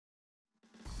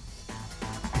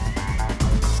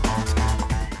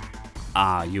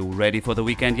Are you ready for the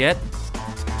weekend yet?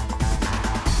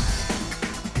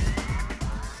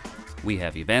 We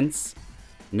have events,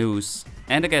 news,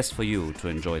 and a guest for you to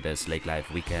enjoy this Lake Life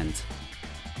weekend.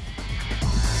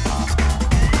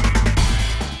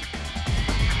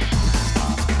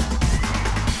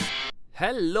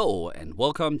 Hello and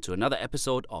welcome to another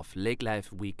episode of Lake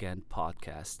Life Weekend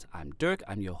Podcast. I'm Dirk,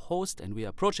 I'm your host, and we are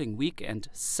approaching weekend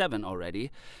 7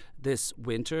 already this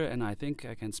winter, and I think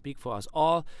I can speak for us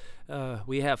all.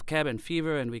 We have cabin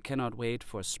fever and we cannot wait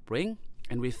for spring,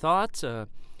 and we thought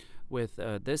with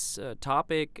this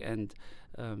topic and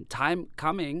time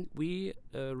coming, we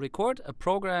record a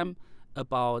program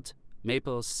about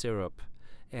maple syrup.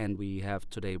 And we have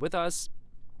today with us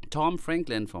Tom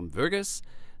Franklin from Vergus,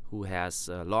 who has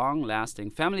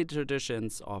long-lasting family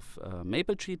traditions of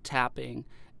maple tree tapping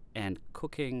and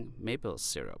cooking maple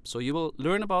syrup. So you will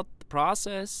learn about the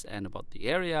process and about the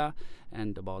area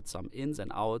and about some ins and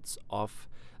outs of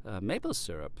maple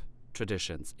syrup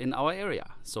traditions in our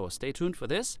area. So stay tuned for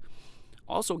this.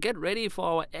 Also, get ready for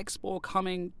our expo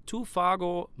coming to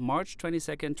Fargo, March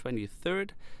 22nd,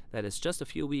 23rd. That is just a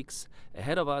few weeks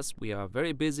ahead of us. We are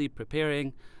very busy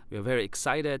preparing. We are very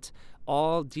excited.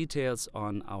 All details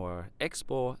on our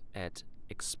expo at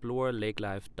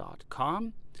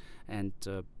explorelakelife.com. And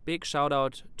a big shout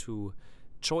out to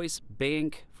Choice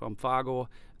Bank from Fargo.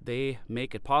 They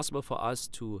make it possible for us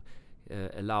to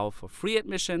allow for free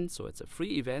admission. So it's a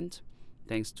free event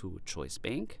thanks to Choice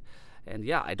Bank. And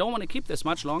yeah, I don't want to keep this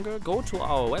much longer. Go to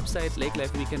our website,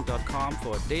 lakelifeweekend.com,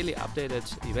 for a daily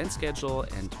updated event schedule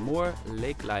and more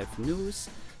Lake Life news.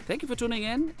 Thank you for tuning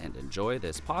in and enjoy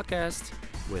this podcast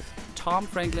with Tom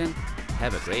Franklin.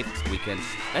 Have a great weekend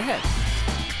ahead.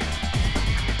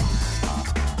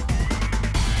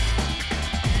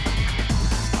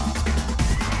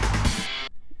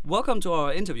 Welcome to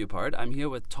our interview part. I'm here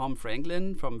with Tom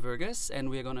Franklin from Vergus, and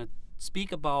we're going to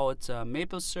speak about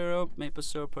maple syrup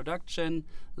production,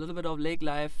 a little bit of lake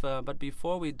life. But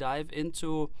before we dive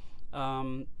into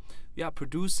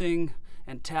producing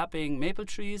and tapping maple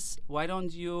trees, why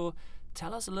don't you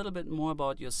tell us a little bit more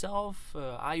about yourself?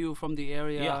 Are you from the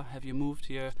area? Yeah. Have you moved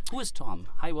here? Who is Tom?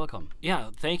 Hi, welcome.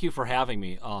 Yeah, thank you for having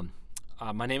me.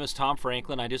 My name is Tom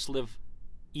Franklin. I just live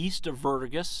east of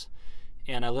Vergus,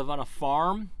 and I live on a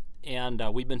farm. And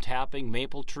we've been tapping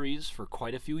maple trees for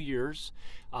quite a few years.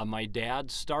 My dad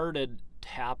started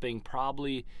tapping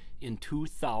probably in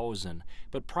 2000.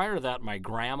 But prior to that, my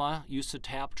grandma used to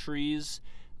tap trees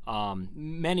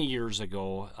many years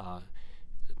ago,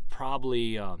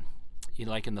 probably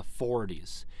like in the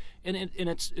 40s. And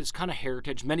it's kind of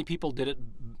heritage. Many people did it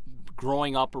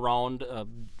growing up around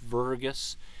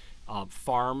Vergus.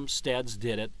 Farmsteads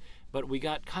did it. But we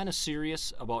got kind of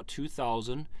serious about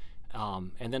 2000.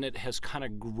 And then it has kind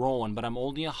of grown, but I'm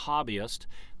only a hobbyist.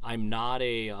 I'm not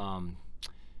a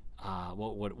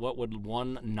what would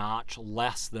one notch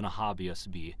less than a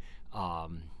hobbyist be?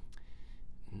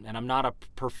 And I'm not a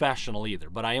professional either,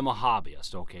 but I am a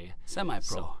hobbyist. Okay,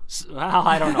 Semi-pro. Well,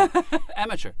 I don't know.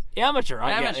 Amateur. Amateur.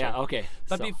 Amateur. Yeah. Okay.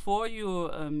 But before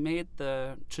you made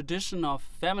the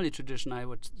family tradition, I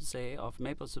would say, of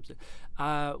maple syrup,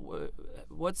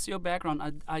 what's your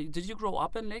background? Did you grow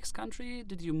up in Lakes Country?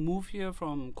 Did you move here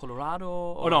from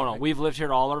Colorado? Oh, no. We've lived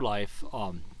here all our life.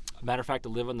 Matter of fact, I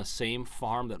live on the same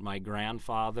farm that my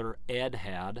grandfather, Ed,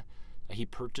 had. He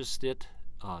purchased it.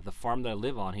 The farm that I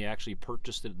live on, he actually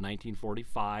purchased it in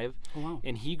 1945. Oh, wow.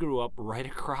 And he grew up right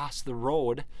across the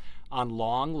road on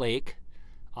Long Lake.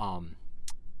 And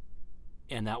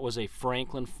that was a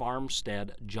Franklin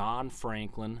farmstead. John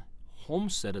Franklin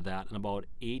homesteaded that in about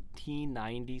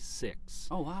 1896.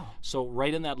 Oh, wow. So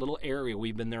right in that little area,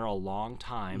 we've been there a long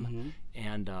time. Mm-hmm.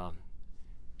 And I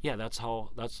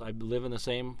live in the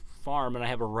same farm, and I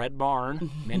have a red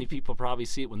barn. Many people probably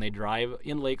see it when they drive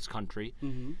in Lakes Country.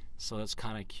 Mm-hmm. So that's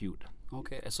kind of cute.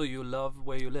 Okay, so you love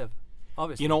where you live,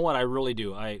 obviously. You know what? I really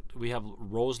do. We have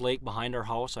Rose Lake behind our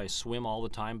house. I swim all the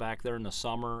time back there in the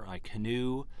summer. I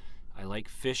canoe. I like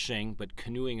fishing, but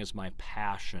canoeing is my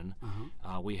passion.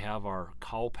 Uh-huh. We have our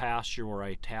cow pasture where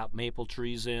I tap maple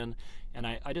trees in, and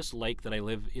I just like that I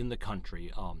live in the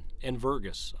country. In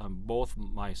Vergus, both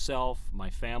myself, my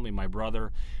family, my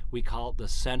brother, we call it the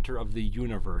center of the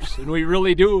universe, and we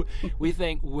really do. We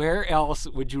think, where else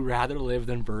would you rather live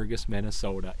than Vergus,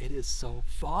 Minnesota? It is so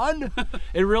fun.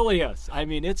 It really is. I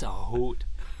mean, it's a hoot.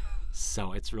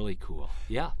 So it's really cool.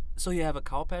 Yeah. So you have a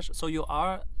cow pasture. So you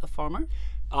are a farmer?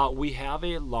 We have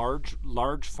a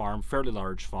large farm, fairly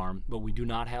large farm, but we do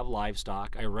not have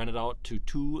livestock. I rent it out to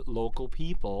 2 local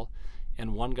people,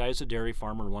 and one guy's a dairy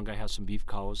farmer and one guy has some beef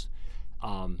cows.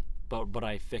 But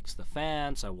I fix the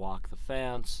fence, I walk the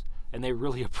fence, and they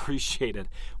really appreciate it.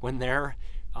 When they're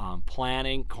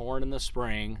planting corn in the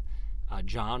spring,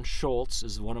 John Schultz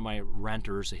is one of my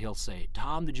renters. He'll say,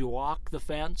 "Tom, did you walk the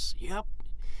fence?" "Yep."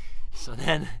 So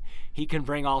then he can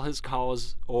bring all his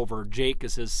cows over. Jake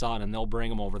is his son, and they'll bring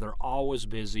them over. They're always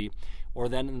busy. Or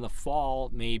then in the fall,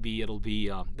 maybe it'll be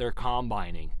they're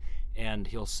combining, and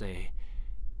he'll say,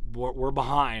 we're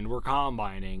behind, we're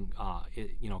combining.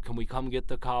 Can we come get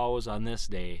the cows on this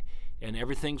day? And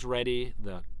everything's ready.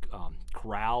 The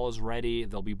corral is ready.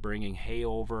 They'll be bringing hay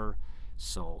over.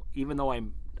 So even though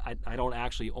I don't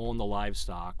actually own the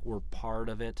livestock, we're part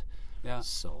of it. Yeah.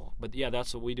 So, but yeah,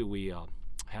 that's what we do. We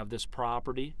have this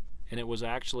property, and it was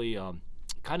actually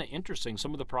kind of interesting.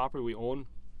 Some of the property we own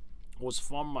was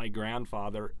from my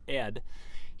grandfather, Ed.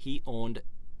 He owned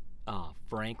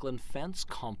Franklin Fence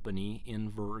Company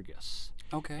in Vergas.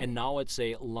 Okay. And now it's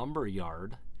a lumber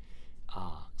yard.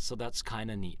 So that's kind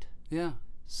of neat. Yeah.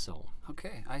 So.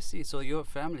 Okay, I see. So your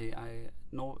family, I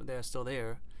know they're still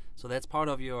there. So that's part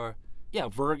of your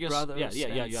Vergas. brothers. Yeah.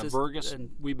 Vergas.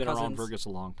 And we've been around cousins. Vergas a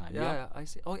long time. Yeah, I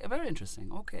see. Oh, very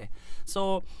interesting. Okay.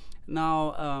 So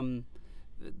now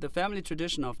the family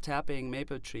tradition of tapping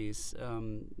maple trees.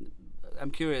 I'm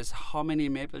curious, how many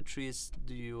maple trees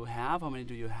do you have? How many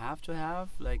do you have to have?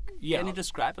 Can you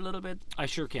describe a little bit? I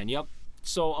sure can. Yep.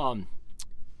 So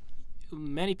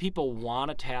many people want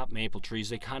to tap maple trees.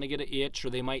 They kind of get an itch, or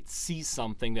they might see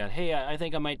something that, hey, I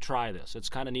think I might try this. It's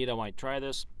kind of neat. I might try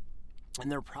this.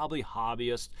 And they're probably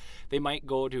hobbyists. They might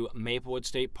go to Maplewood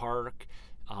State Park.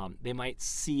 They might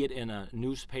see it in a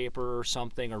newspaper or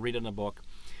something, or read it in a book.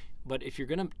 But if you're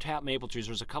going to tap maple trees,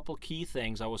 there's a couple key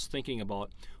things I was thinking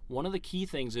about. One of the key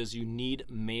things is you need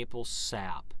maple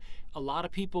sap. A lot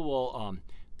of people will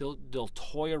they'll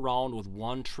toy around with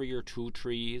one tree or two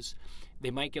trees. They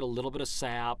might get a little bit of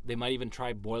sap. They might even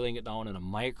try boiling it down in a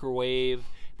microwave.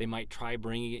 They might try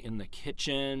bringing it in the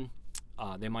kitchen.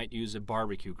 They might use a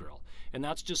barbecue grill. And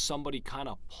that's just somebody kind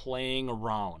of playing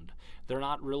around. They're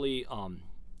not really,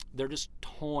 they're just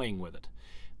toying with it.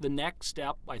 The next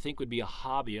step, I think, would be a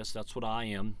hobbyist. That's what I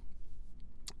am.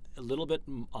 A little bit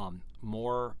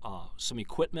more, some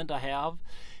equipment I have.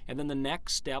 And then the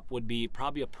next step would be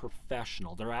probably a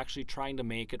professional. They're actually trying to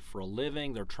make it for a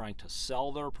living. They're trying to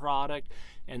sell their product.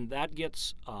 And that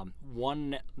gets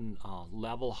one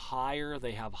level higher.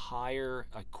 They have higher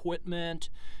equipment,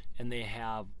 and they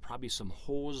have probably some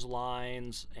hose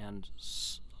lines, and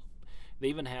they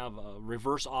even have a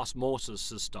reverse osmosis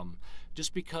system,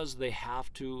 just because they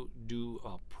have to do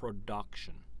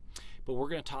production. But we're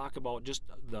going to talk about just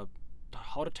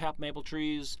how to tap maple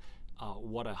trees,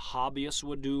 what a hobbyist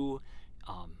would do.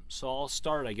 So I'll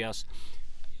start, I guess.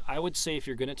 I would say if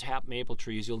you're going to tap maple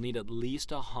trees, you'll need at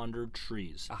least 100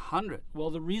 trees. 100? Well,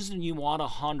 the reason you want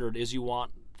 100 is you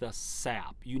want the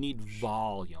sap. You need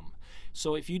volume.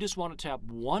 So if you just want to tap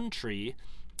one tree,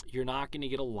 you're not going to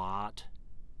get a lot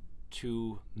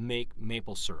to make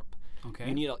maple syrup. Okay.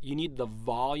 You need the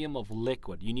volume of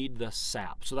liquid. You need the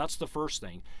sap. So that's the first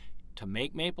thing. To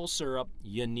make maple syrup,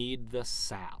 you need the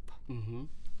sap. Mm-hmm.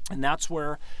 And that's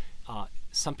where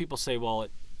some people say, well,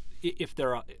 if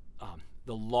they're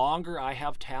the longer I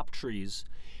have tapped trees,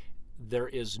 there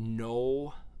is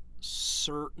no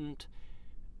certain.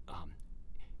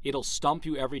 It'll stump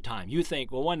you every time. You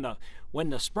think, well, when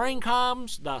the spring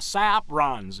comes, the sap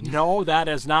runs. No, that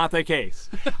is not the case.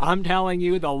 I'm telling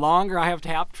you, the longer I have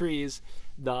tapped trees,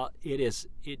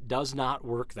 it does not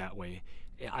work that way.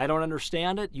 I don't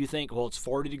understand it. You think, well, it's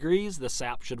 40 degrees, the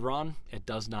sap should run. It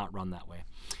does not run that way.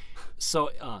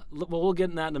 So we'll get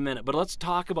in that in a minute, but let's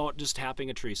talk about just tapping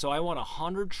a tree. So I want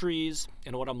 100 trees,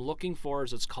 and what I'm looking for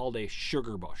is it's called a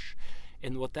sugar bush.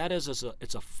 And what that is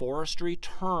it's a forestry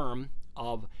term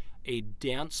of a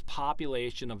dense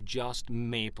population of just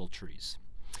maple trees.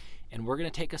 And we're going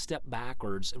to take a step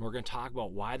backwards, and we're going to talk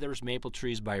about why there's maple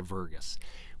trees by Vergas.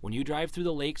 When you drive through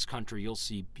the Lakes Country, you'll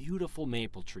see beautiful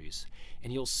maple trees,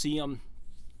 and you'll see them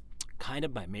kind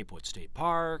of by Maplewood State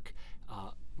Park,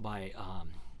 by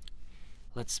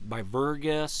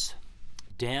Vergas.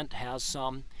 Dent has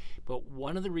some. But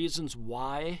one of the reasons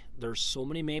why there's so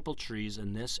many maple trees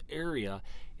in this area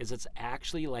is it's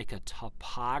actually like a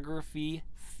topography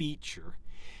feature.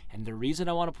 And the reason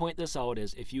I want to point this out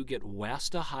is if you get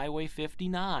west of Highway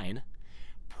 59,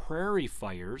 prairie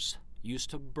fires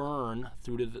used to burn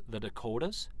through the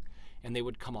Dakotas, and they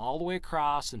would come all the way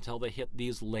across until they hit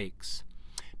these lakes.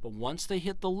 But once they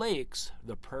hit the lakes,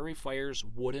 the prairie fires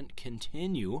wouldn't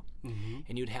continue,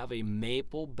 and you'd have a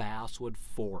maple basswood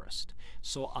forest.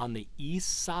 So on the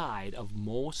east side of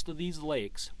most of these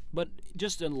lakes, But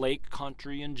just in lake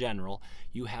country in general,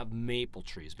 you have maple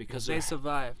trees because They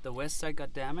survived. The west side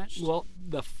got damaged. well,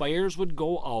 the fires would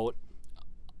go out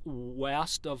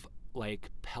west of like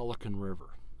Pelican River.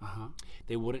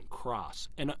 They wouldn't cross,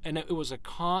 and it was a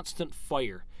constant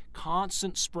fire.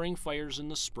 Constant spring fires in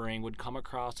the spring would come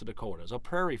across the Dakotas. A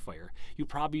prairie fire. You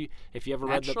probably, if you ever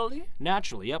read the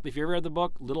naturally, yep. If you ever read the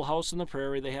book Little House on the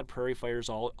Prairie, they had prairie fires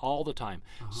all the time.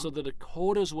 So the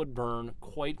Dakotas would burn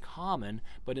quite common,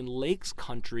 but in lakes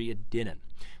country it didn't.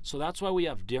 So that's why we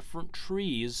have different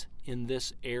trees in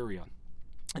this area.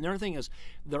 And the other thing is,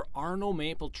 there are no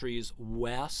maple trees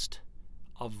west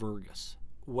of Vergas,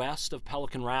 west of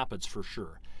Pelican Rapids for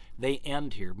sure. They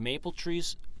end here. Maple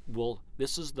trees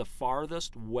this is the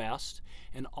farthest west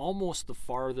and almost the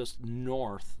farthest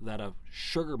north that a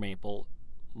sugar maple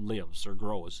lives or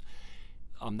grows.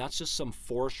 That's just some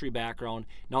forestry background.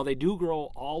 Now they do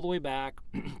grow all the way back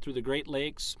through the Great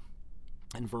Lakes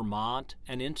and Vermont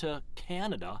and into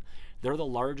Canada. They're the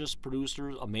largest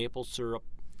producers of maple syrup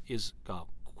is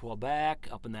Quebec,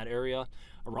 up in that area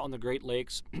around the Great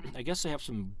Lakes. I guess they have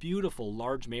some beautiful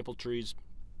large maple trees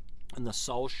in the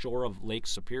south shore of Lake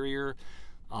Superior,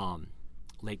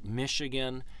 Lake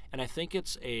Michigan, and I think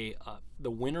it's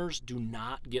the winters do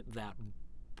not get that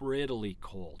brittly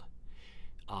cold.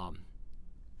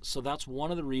 So that's one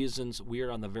of the reasons we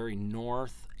are on the very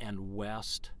north and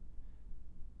west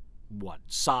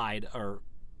side or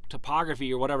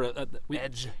topography or whatever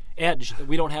edge.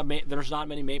 We don't have there's not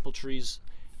many maple trees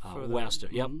west.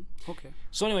 Yep. Okay.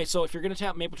 So anyway, so if you're going to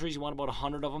tap maple trees, you want about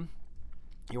 100 of them.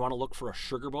 You want to look for a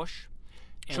sugar bush.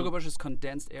 Sugar bush is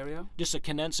condensed area? Just a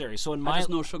condensed area. So in I just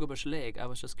know Sugar Bush Lake. I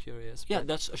was just curious. Yeah,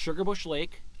 that's a Sugar Bush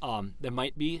Lake. There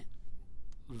might be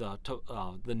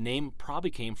the name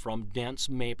probably came from dense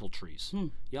maple trees.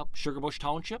 Yep, Sugar Bush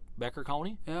Township, Becker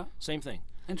County. Yeah. Same thing.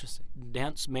 Interesting.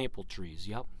 Dense maple trees.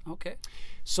 Yep. Okay.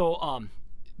 So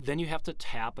then you have to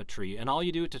tap a tree, and all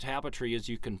you do to tap a tree is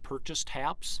you can purchase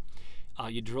taps.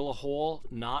 You drill a hole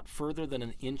not further than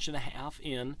 1.5 inches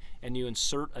in, and you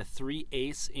insert a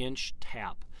 3/8 inch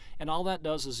tap. And all that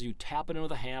does is you tap it in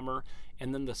with a hammer,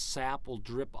 and then the sap will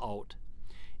drip out.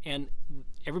 And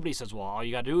everybody says, well, all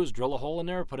you got to do is drill a hole in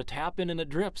there, put a tap in, and it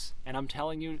drips. And I'm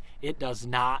telling you, it does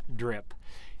not drip.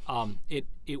 It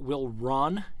will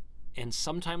run, and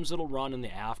sometimes it'll run in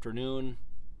the afternoon.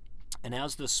 And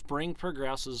as the spring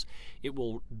progresses, it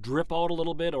will drip out a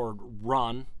little bit or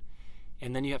run.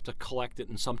 And then you have to collect it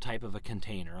in some type of a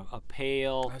container, a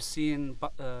pail. I've seen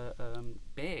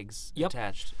bags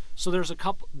attached. So there's a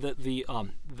couple.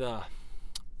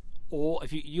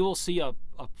 If you'll see a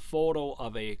photo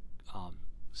of a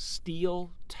steel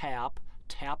tap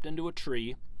tapped into a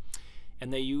tree,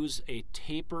 and they use a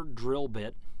tapered drill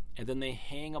bit, and then they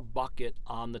hang a bucket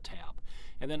on the tap.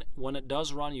 And then when it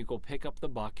does run, you go pick up the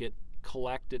bucket,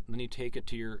 collect it, and then you take it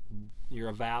to your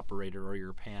evaporator or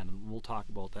your pan, and we'll talk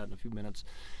about that in a few minutes.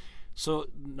 So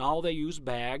now they use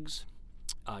bags.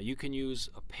 You can use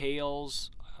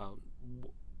pails,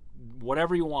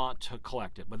 whatever you want to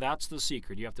collect it, but that's the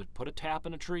secret. You have to put a tap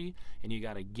in a tree, and you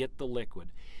got to get the liquid.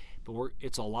 But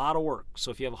it's a lot of work.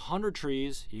 So if you have 100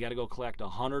 trees, you got to go collect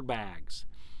 100 bags.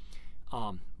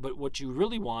 But what you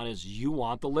really want is you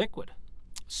want the liquid.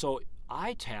 So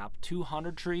I tap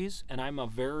 200 trees, and I'm a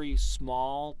very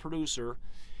small producer,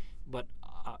 but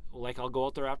I'll go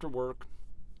out there after work,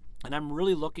 and I'm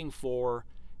really looking for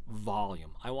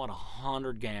volume. I want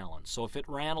 100 gallons. So if it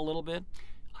ran a little bit,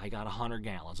 I got 100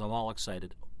 gallons. I'm all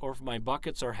excited. Or if my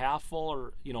buckets are half full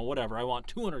or whatever, I want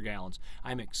 200 gallons.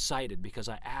 I'm excited because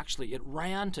it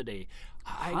ran today.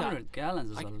 100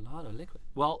 gallons is a lot of liquid.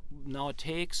 Well, now it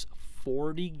takes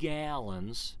 40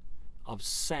 gallons of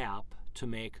sap to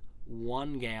make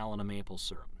 1 gallon of maple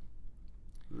syrup.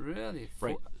 Really?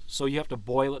 Right. So you have to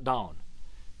boil it down.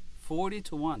 40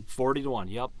 to 1. 40 to 1,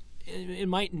 yep. It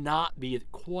might not be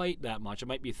quite that much. It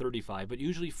might be 35, but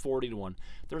usually 40 to 1.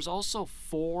 There's also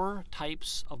 4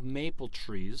 types of maple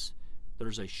trees.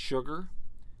 There's a sugar,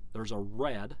 there's a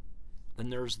red,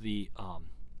 then there's the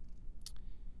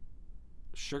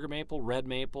sugar maple, red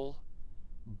maple,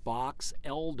 box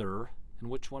elder, and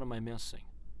which one am I missing?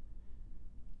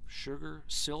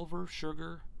 Silver,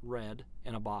 sugar, red,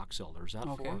 and a box elder. Is that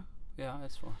 4? Yeah,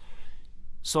 that's 4.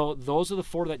 So those are the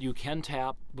 4 that you can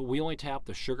tap, but we only tap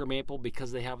the sugar maple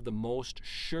because they have the most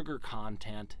sugar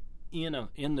content in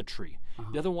the tree.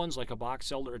 The other ones, like a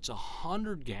box elder, it's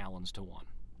 100 gallons to 1.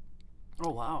 Oh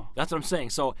wow! That's what I'm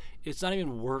saying. So it's not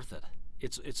even worth it.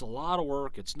 It's a lot of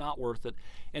work. It's not worth it.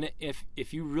 And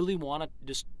if you really want to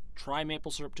just try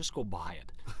maple syrup, just go buy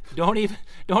it. Don't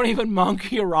even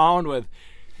monkey around with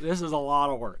This is a lot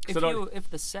of work. If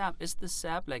the sap is the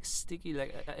sap like sticky,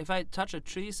 like if I touch a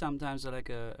tree sometimes, like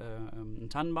a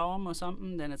Tannenbaum or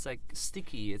something, then it's like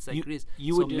sticky. It's like grease.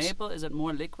 So maple, is it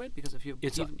more liquid? Because if you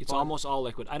it's almost all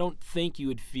liquid. I don't think you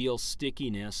would feel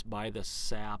stickiness by the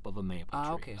sap of a maple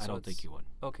tree. Okay, I don't think you would.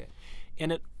 Okay.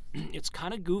 And it's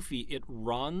kind of goofy. It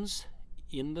runs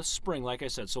in the spring, like I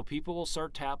said. So people will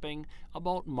start tapping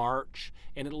about March,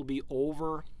 and it'll be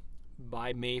over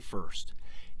by May 1st.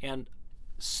 And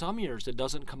some years it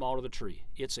doesn't come out of the tree.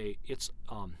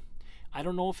 I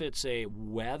don't know if it's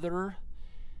weather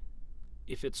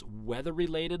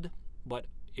related, but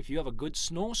if you have a good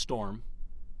snowstorm,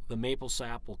 the maple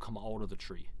sap will come out of the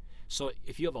tree. So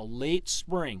if you have a late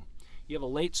spring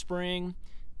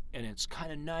and it's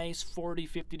kind of nice, 40,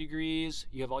 50 degrees,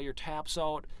 you have all your taps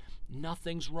out,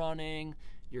 nothing's running,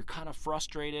 you're kind of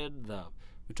frustrated. We're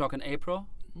talking April?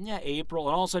 Yeah, April,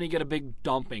 and all of a sudden you get a big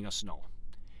dumping of snow.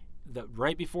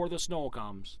 Right before the snow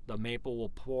comes, the maple will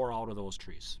pour out of those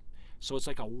trees. So it's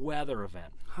like a weather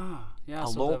event. Yeah, a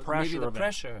low pressure maybe the event.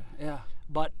 Pressure, yeah.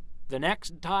 But the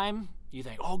next time you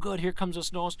think, oh good, here comes a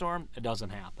snowstorm, it doesn't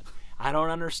happen. I don't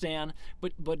understand.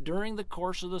 But during the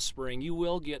course of the spring, you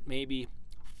will get maybe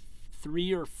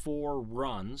 3 or 4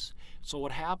 runs. So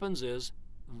what happens is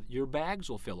your bags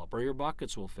will fill up or your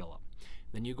buckets will fill up.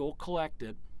 Then you go collect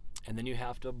it, and then you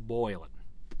have to boil it.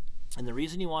 And the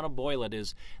reason you want to boil it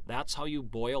is that's how you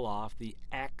boil off the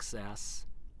excess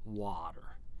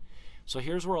water. So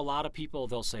here's where a lot of people,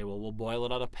 they'll say, well, we'll boil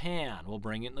it out of a pan, we'll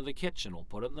bring it into the kitchen, we'll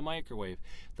put it in the microwave.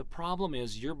 The problem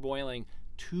is you're boiling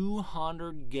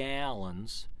 200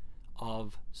 gallons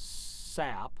of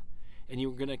sap, and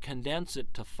you're going to condense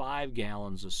it to 5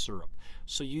 gallons of syrup.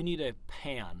 So you need a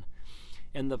pan.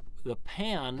 And the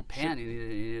pan, you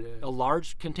need a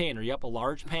large container, a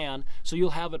large pan. So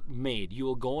you'll have it made. You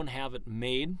will go and have it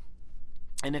made.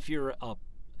 And if you're a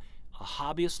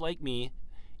hobbyist like me,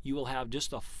 you will have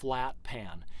just a flat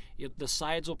pan. The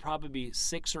sides will probably be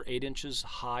 6 or 8 inches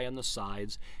high on the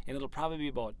sides, and it'll probably be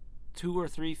about 2 or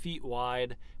 3 feet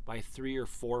wide by 3 or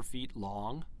 4 feet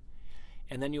long.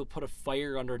 And then you'll put a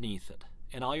fire underneath it.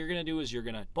 And all you're going to do is you're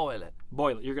going to boil it.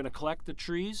 You're going to collect the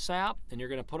tree's sap, and you're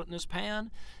going to put it in this pan,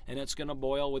 and it's going to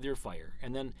boil with your fire.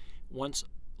 And then once,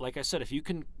 like I said, if you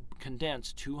can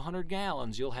condense 200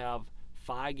 gallons, you'll have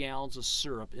 5 gallons of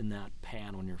syrup in that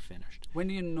pan when you're finished. When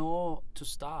do you know to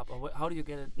stop? Or how do you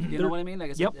get it? You know what I mean?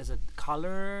 Like, is it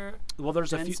color? Well, there's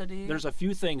density? a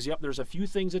few things. There's a few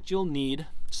things that you'll need,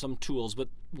 some tools. But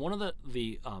one of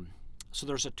so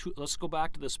there's let's go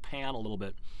back to this pan a little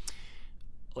bit.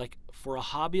 Like for a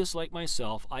hobbyist like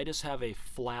myself, I just have a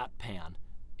flat pan,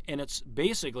 and it's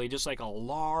basically just like a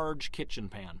large kitchen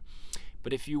pan.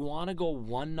 But if you want to go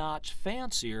one notch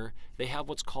fancier, they have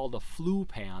what's called a flue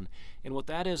pan, and what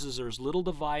that is there's little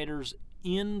dividers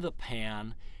in the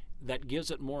pan that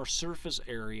gives it more surface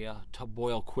area to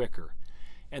boil quicker.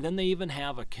 And then they even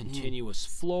have a continuous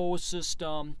flow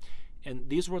system, and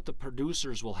these are what the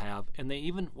producers will have, and they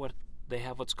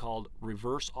have what's called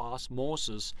reverse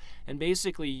osmosis, and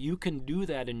basically you can do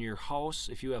that in your house.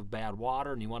 If you have bad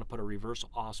water and you want to put a reverse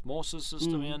osmosis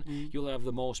system in, you'll have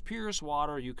the most purest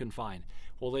water you can find.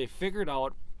 Well, they figured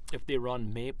out if they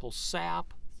run maple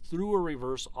sap through a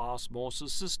reverse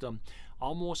osmosis system,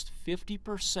 almost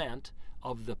 50%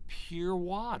 of the pure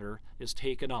water is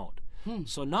taken out.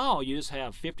 So now you just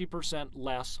have 50%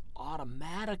 less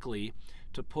automatically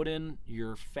to put in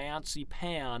your fancy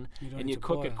pan, and you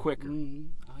cook it quicker.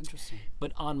 Interesting.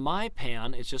 But on my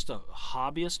pan, it's just a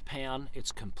hobbyist pan.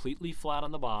 It's completely flat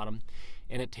on the bottom,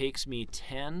 and it takes me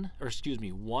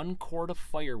 1 quart of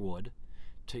firewood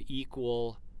to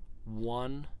equal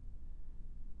 10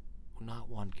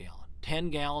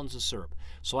 gallons of syrup.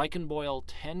 So I can boil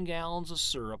 10 gallons of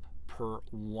syrup per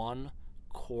 1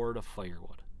 quart of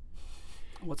firewood.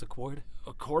 What's a quart?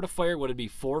 A quart of firewood would be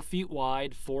 4 feet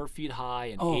wide, 4 feet high,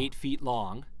 and 8 feet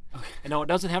long. Okay. And no, it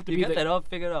doesn't have to be. You got that all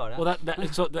figured out. Huh?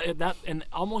 Well, and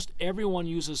almost everyone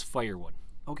uses firewood.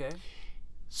 Okay.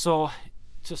 So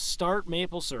to start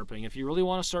maple syruping, if you really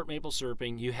want to start maple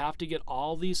syruping, you have to get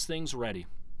all these things ready.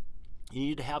 You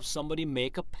need to have somebody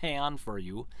make a pan for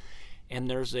you, and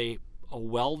there's a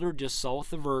welder just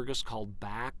south of Vergas called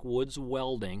Backwoods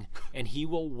Welding, and he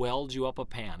will weld you up a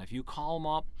pan. If you call him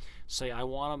up, say, I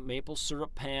want a maple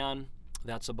syrup pan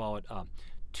that's about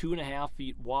 2.5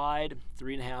 feet wide,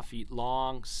 3.5 feet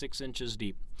long, 6 inches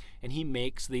deep, and he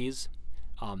makes these.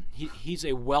 He's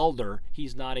a welder.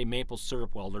 He's not a maple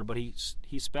syrup welder, but he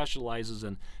specializes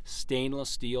in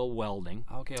stainless steel welding.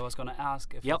 Okay, I was going to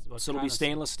ask if so it'll be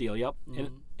stainless steel. Yep.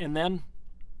 And then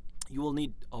you will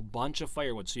need a bunch of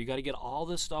firewood. So you got to get all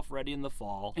this stuff ready in the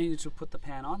fall. And you need to put the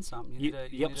pan on something. You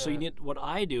need what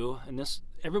I do, and this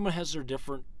everyone has their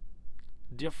different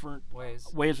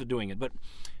ways of doing it, but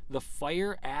the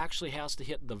fire actually has to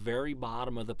hit the very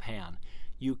bottom of the pan.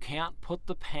 You can't put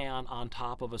the pan on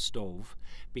top of a stove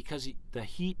because the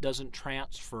heat doesn't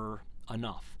transfer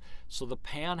enough. So the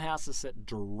pan has to sit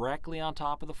directly on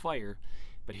top of the fire.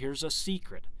 But here's a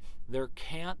secret. There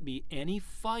can't be any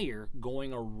fire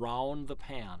going around the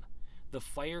pan. The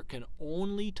fire can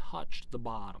only touch the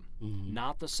bottom,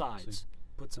 not the sides. So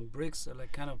put some bricks,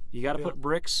 like kind of. You got to put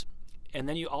bricks, and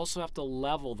then you also have to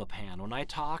level the pan. When I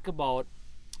talk about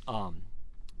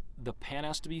the pan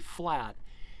has to be flat,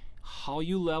 how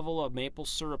you level a maple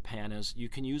syrup pan is you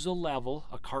can use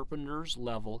a carpenter's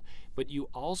level, but you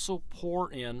also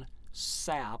pour in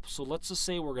sap. So let's just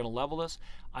say we're going to level this.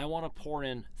 I want to pour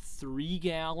in 3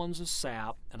 gallons of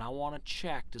sap, and I want to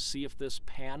check to see if this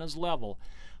pan is level.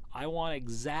 I want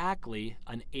exactly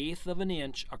 1/8 of an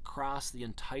inch across the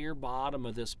entire bottom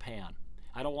of this pan.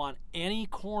 I don't want any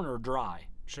corner dry.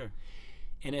 Sure.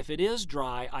 And if it is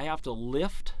dry, I have to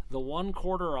lift the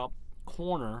 1/4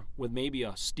 corner with maybe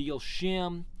a steel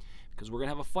shim, because we're going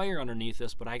to have a fire underneath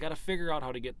this, but I got to figure out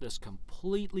how to get this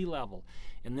completely level.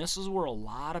 And this is where a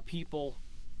lot of people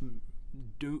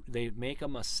they make a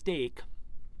mistake,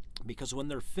 because when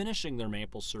they're finishing their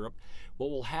maple syrup, what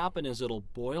will happen is it'll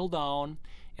boil down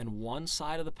and one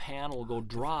side of the pan will go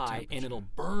dry and it'll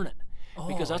burn it.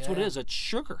 Because that's what it is. It's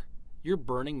sugar. You're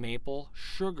burning maple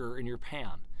sugar in your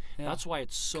pan. Yeah. That's why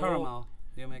it's so caramel.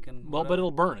 You're making but it'll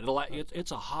burn it.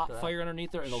 It's a hot fire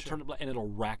underneath there, and it'll turn it black, and it'll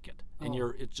wreck it. And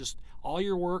it's just all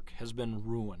your work has been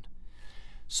ruined.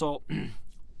 So,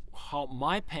 how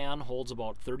my pan holds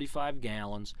about 35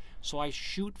 gallons. So I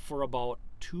shoot for about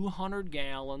 200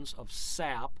 gallons of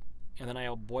sap, and then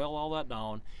I'll boil all that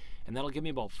down, and that'll give me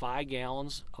about 5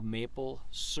 gallons of maple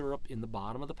syrup in the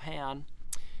bottom of the pan.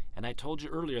 And I told you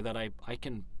earlier that I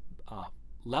can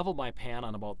level my pan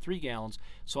on about 3 gallons.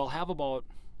 So I'll have about,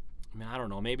 I don't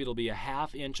know, maybe it'll be a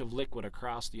 1/2 inch of liquid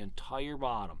across the entire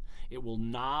bottom. It will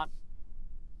not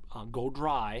go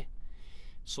dry.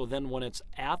 So then when it's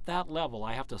at that level,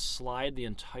 I have to slide the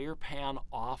entire pan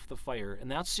off the fire. And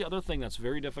that's the other thing that's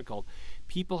very difficult.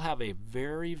 People have a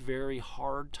very, very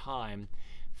hard time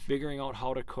figuring out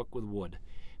how to cook with wood,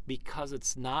 because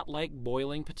it's not like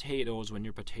boiling potatoes. When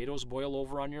your potatoes boil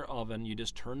over on your oven, you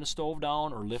just turn the stove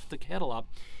down or lift the kettle up.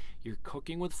 You're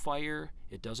cooking with fire.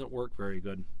 It doesn't work very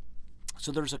good.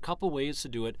 So there's a couple ways to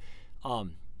do it.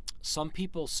 Some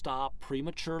people stop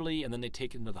prematurely and then they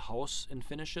take it into the house and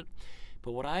finish it.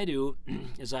 But what I do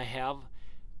is I have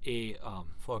a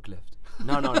forklift.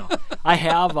 No. I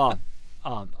have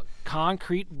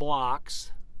concrete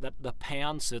blocks that the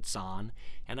pan sits on,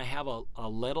 and I have a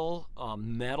little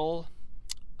metal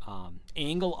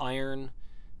angle iron,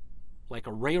 like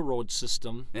a railroad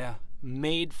system,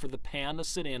 made for the pan to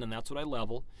sit in, and that's what I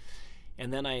level.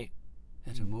 And then I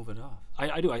had to move it off.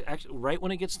 I do. I actually, right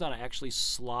when it gets done, I actually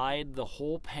slide the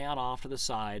whole pan off to the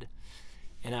side,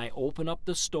 and I open up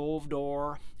the stove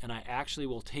door, and I actually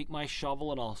will take my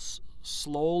shovel and I'll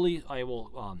slowly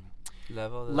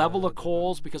level the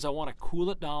coals, because I want to cool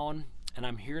it down, and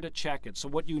I'm here to check it. So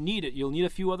what you'll need a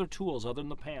few other tools other than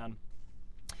the pan.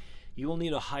 You will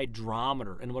need a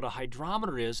hydrometer, and what a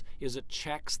hydrometer is it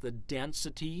checks the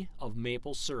density of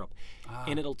maple syrup,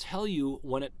 and it'll tell you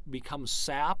when it becomes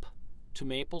sap to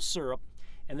maple syrup.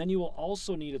 And then you will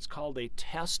also need, it's called a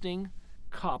testing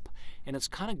cup, and it's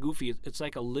kind of goofy. It's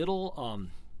like a little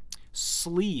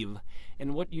sleeve,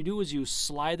 and what you do is you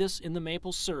slide this in the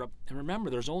maple syrup, and remember,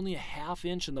 there's only a 1/2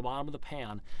 inch in the bottom of the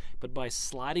pan, but by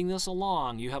sliding this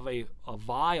along, you have a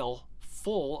vial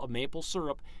full of maple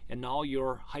syrup, and now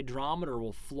your hydrometer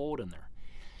will float in there.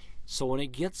 So when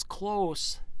it gets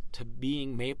close to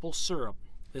being maple syrup,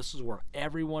 this is where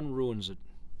everyone ruins it.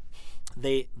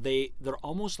 They're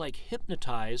almost like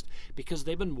hypnotized, because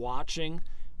they've been watching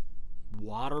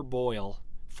water boil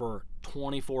for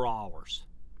 24 hours.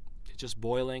 It's just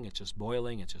boiling, it's just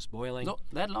boiling, it's just boiling. No,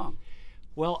 that long?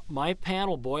 Well, my pan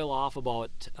will boil off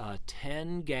about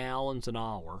 10 gallons an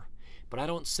hour, but I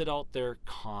don't sit out there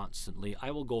constantly.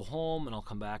 I will go home and I'll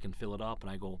come back and fill it up, and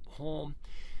I go home.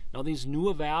 Now, these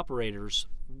new evaporators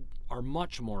are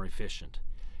much more efficient,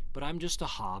 but I'm just a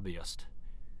hobbyist.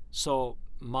 So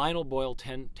mine will boil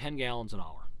 10 gallons an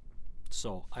hour.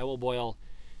 So I will boil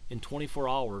in 24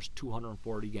 hours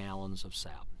 240 gallons of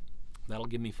sap. That'll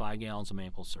give me 5 gallons of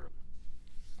maple syrup.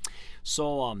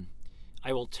 So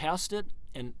I will test it,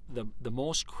 and the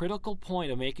most critical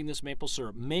point of making this maple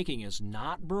syrup is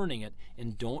not burning it,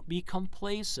 and don't be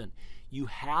complacent. You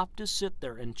have to sit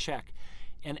there and check.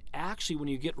 And actually, when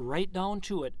you get right down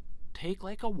to it, take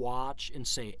like a watch and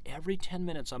say, every 10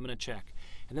 minutes I'm going to check.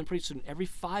 And then pretty soon, every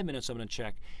 5 minutes I'm going to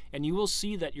check. And you will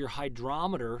see that your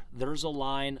hydrometer, there's a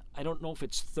line, I don't know if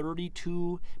it's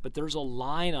 32, but there's a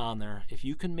line on there. If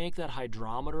you can make that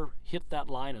hydrometer hit that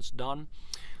line, it's done.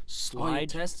 Oh, you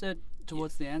test it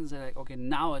towards the end and say like, okay,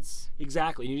 now it's...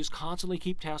 Exactly. You just constantly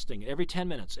keep testing every 10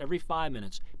 minutes, every 5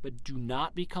 minutes, but do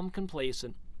not become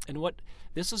complacent. And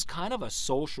this is kind of a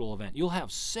social event. You'll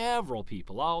have several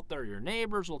people out there, your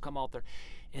neighbors will come out there,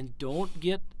 and don't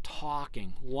get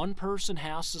talking. One person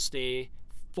has to stay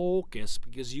focused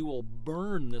because you will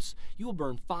burn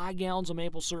 5 gallons of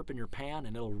maple syrup in your pan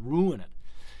and it'll ruin it.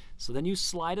 So then you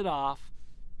slide it off,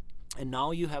 and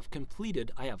now you have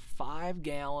completed, I have 5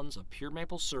 gallons of pure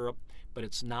maple syrup, but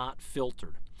it's not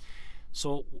filtered.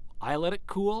 So I let it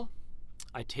cool.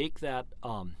 I take that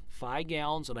 5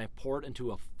 gallons and I pour it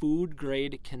into a food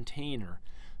grade container.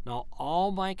 Now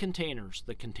all my containers,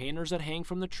 the containers that hang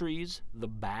from the trees, the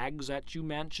bags that you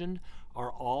mentioned,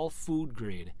 are all food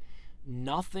grade.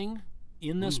 Nothing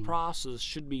in this process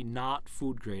should be not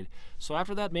food grade. So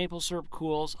after that maple syrup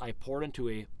cools, I pour it into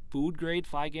a food grade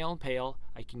 5 gallon pail.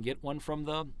 I can get one from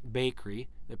the bakery.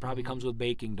 It probably comes with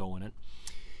baking dough in it.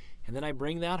 And then I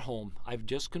bring that home. I've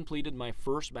just completed my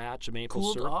first batch of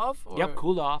maple syrup. Cooled off? Or? Yep,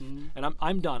 cooled off. And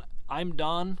I'm done. I'm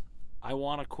done. I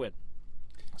want to quit.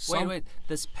 Wait.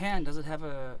 This pan, does it have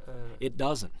a It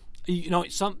doesn't. You know,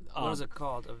 what is it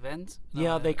called? A vent?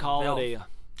 Yeah, they call valve. it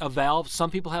a valve. Some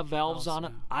people have valves on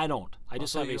it. Yeah. I don't. I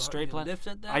just have a straight plan. Lift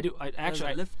it then? I do. There's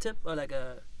a lift tip or like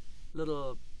a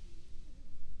little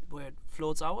where it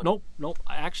floats out? Nope.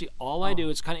 Actually, all I do,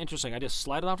 it's kind of interesting. I just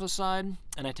slide it off to the side,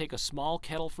 and I take a small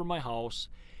kettle from my house.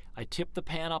 I tip the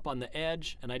pan up on the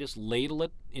edge, and I just ladle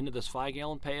it into this 5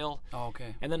 gallon pail. Oh,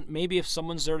 okay. And then maybe if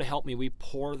someone's there to help me, we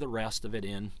pour the rest of it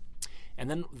in. And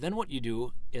then what you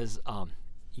do is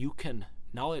you can,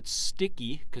 now it's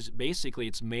sticky because basically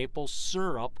it's maple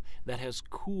syrup that has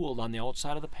cooled on the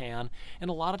outside of the pan. And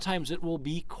a lot of times it will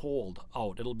be cold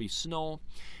out. It'll be snow.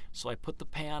 So I put the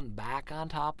pan back on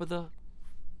top of the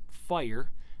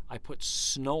fire. I put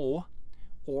snow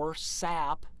or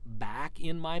sap back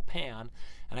in my pan,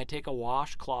 and I take a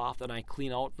washcloth and I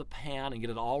clean out the pan and get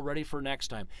it all ready for next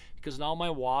time. Because now my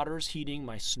water's heating,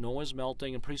 my snow is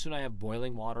melting, and pretty soon I have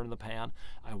boiling water in the pan.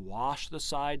 I wash the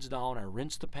sides down, I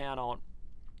rinse the pan out,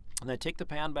 and I take the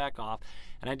pan back off,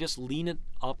 and I just lean it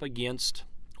up against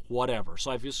whatever.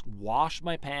 So I've just washed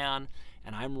my pan,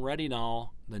 and I'm ready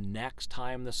now the next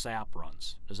time the sap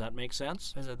runs. Does that make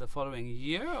sense? Is it the following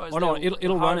year? Or is no, there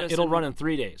it'll run in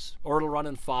 3 days, or it'll run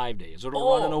in 5 days, or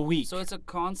it'll run in a week. So it's a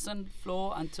constant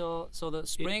flow until the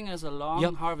spring is a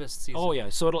long harvest season. Oh yeah,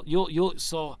 so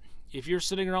so if you're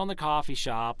sitting around the coffee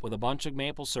shop with a bunch of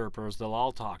maple syrupers, they'll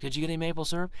all talk. Did you get any maple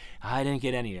syrup? I didn't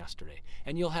get any yesterday.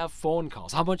 And you'll have phone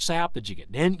calls. How much sap did you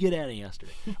get? Didn't get any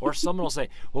yesterday. Or someone will say,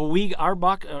 well, we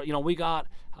got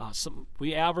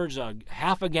we average a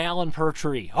half a gallon per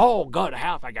tree. Oh, good,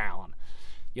 half a gallon,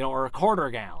 or a quarter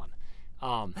gallon.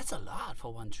 That's a lot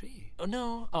for one tree.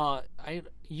 No,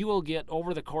 you will get,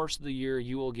 over the course of the year,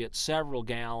 you will get several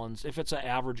gallons, if it's an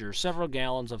averager, several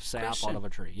gallons of sap out of a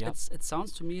tree. Yep. It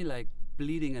sounds to me like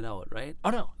bleeding it out, right?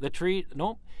 Oh no, the tree,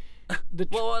 nope.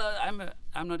 Well,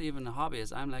 I'm not even a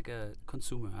hobbyist. I'm like a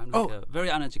consumer. I'm like a very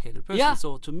uneducated person. Yeah.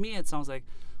 So to me, it sounds like,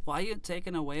 why are you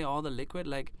taking away all the liquid?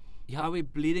 Like, are we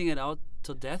bleeding it out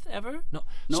to death ever? No.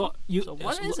 So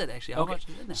what is it actually? How much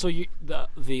is in there? So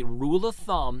the rule of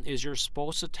thumb is you're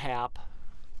supposed to tap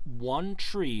one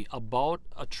tree, about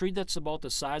a tree that's about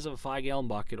the size of a 5 gallon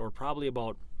bucket, or probably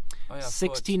about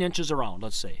 16 inches around,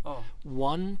 let's say.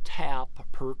 One tap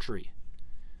per tree.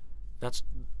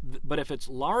 But if it's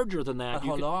larger than that,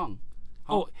 how long?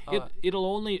 It'll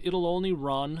only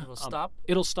run. It'll stop.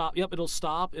 It'll stop. Yep, it'll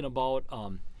stop in about.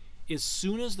 As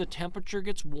soon as the temperature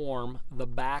gets warm, the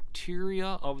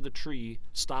bacteria of the tree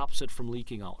stops it from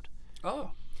leaking out.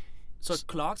 Oh, so it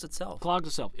clogs itself.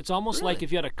 It's almost like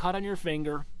if you had a cut on your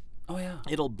finger. Oh yeah.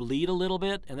 It'll bleed a little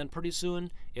bit, and then pretty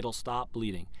soon it'll stop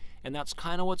bleeding. And that's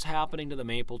kind of what's happening to the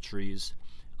maple trees.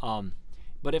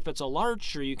 But if it's a large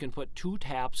tree, you can put 2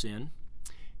 taps in,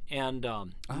 and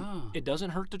it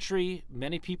doesn't hurt the tree.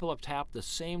 Many people have tapped the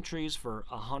same trees for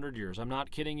 100 years. I'm not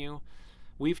kidding you.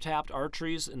 We've tapped our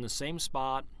trees in the same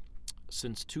spot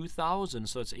since 2000,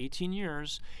 so it's 18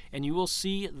 years, and you will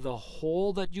see the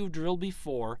hole that you've drilled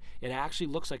before. It actually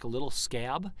looks like a little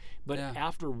scab, but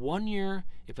after 1 year,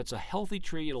 if it's a healthy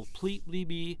tree, it'll completely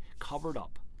be covered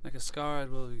up. Like a scar,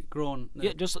 it will be grown.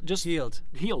 Yeah, just healed.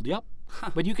 Healed, yep.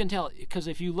 But you can tell, because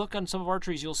if you look on some of our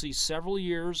trees, you'll see several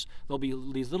years, there'll be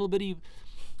these little bitty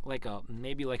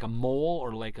maybe like a mole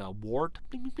or like a wart,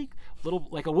 little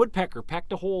like a woodpecker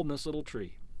pecked a hole in this little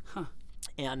tree. Huh.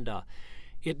 And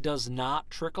it does not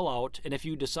trickle out. And if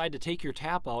you decide to take your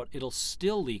tap out, it'll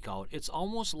still leak out. It's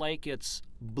almost like it's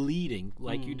bleeding,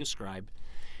 like you described.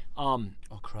 Or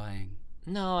crying.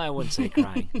 No, I wouldn't say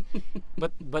crying.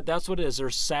 But that's what it is.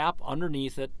 There's sap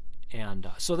underneath it. And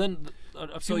so then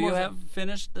a few So more you have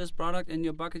finished this product in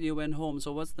your bucket, you went home.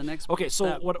 So what's the next Okay, so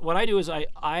step? what I do is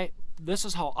this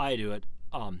is how I do it.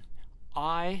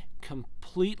 I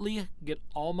completely get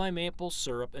all my maple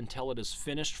syrup until it is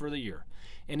finished for the year.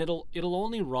 And it'll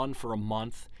only run for a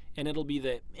month, and it'll be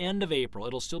the end of April.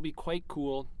 It'll still be quite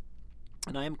cool,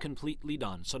 and I am completely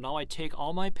done. So now I take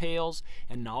all my pails,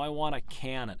 and now I want to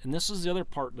can it. And this is the other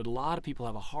part that a lot of people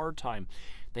have a hard time.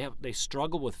 They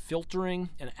struggle with filtering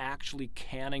and actually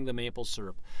canning the maple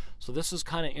syrup. So this is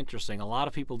kind of interesting. A lot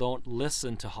of people don't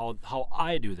listen to how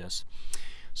I do this.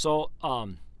 So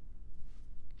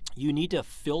you need to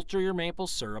filter your maple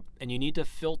syrup, and you need to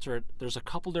filter it. There's a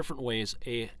couple different ways.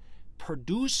 A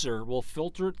producer will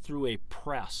filter it through a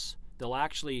press. They'll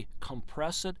actually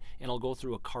compress it, and it'll go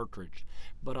through a cartridge.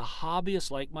 But a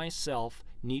hobbyist like myself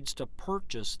needs to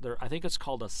purchase I think it's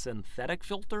called a synthetic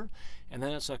filter, and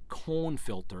then it's a cone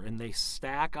filter, and they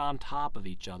stack on top of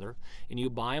each other, and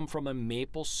you buy them from a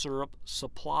maple syrup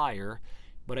supplier.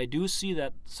 But I do see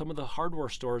that some of the hardware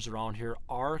stores around here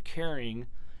are carrying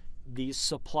these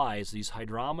supplies, these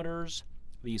hydrometers,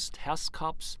 these test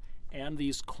cups, and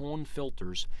these cone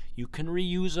filters. You can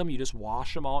reuse them. You just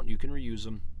wash them out and you can reuse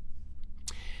them.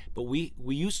 But we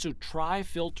used to try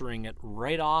filtering it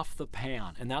right off the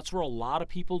pan, and that's where a lot of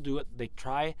people do it. They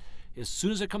try, as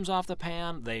soon as it comes off the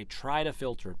pan, they try to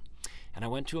filter it. And I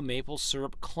went to a maple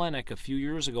syrup clinic a few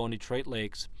years ago in Detroit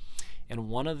Lakes, and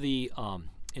one of the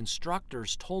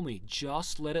instructors told me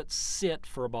just let it sit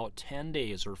for about 10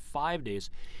 days or 5 days.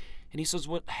 And he says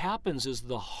what happens is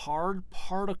the hard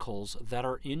particles that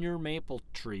are in your maple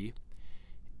tree,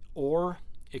 or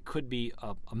it could be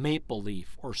a maple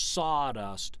leaf or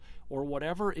sawdust or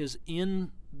whatever is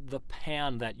in the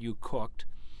pan that you cooked,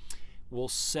 will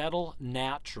settle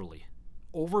naturally.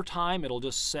 Over time, it'll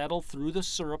just settle through the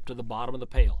syrup to the bottom of the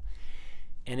pail.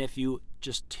 And if you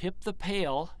just tip the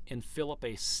pail and fill up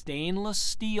a stainless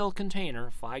steel container,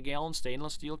 5-gallon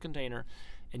stainless steel container,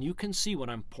 and you can see when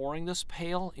I'm pouring this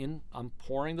pail in, I'm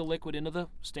pouring the liquid into the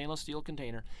stainless steel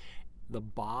container, the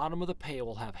bottom of the pail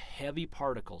will have heavy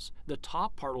particles. The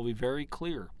top part will be very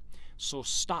clear. So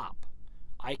stop.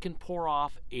 I can pour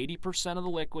off 80% of the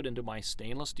liquid into my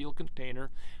stainless steel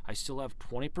container. I still have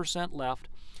 20% left.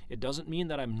 It doesn't mean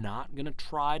that I'm not going to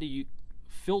try to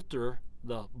filter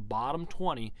the bottom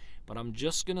 20, but I'm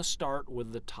just going to start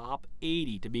with the top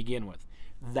 80 to begin with.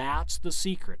 That's the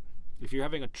secret. If you're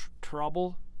having a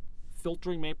trouble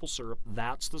filtering maple syrup,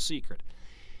 that's the secret.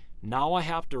 Now I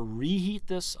have to reheat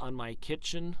this on my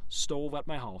kitchen stove at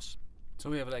my house. So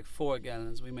we have like 4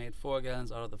 gallons. We made 4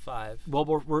 gallons out of the 5. Well,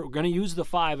 we're going to use the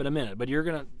 5 in a minute, but you're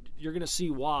gonna see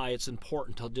why it's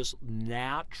important to just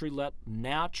naturally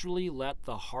let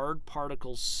the hard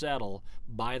particles settle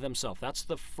by themselves. That's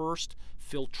the first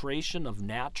filtration of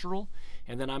natural,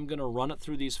 and then I'm gonna run it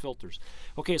through these filters.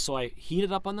 Okay, so I heat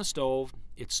it up on the stove.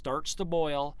 It starts to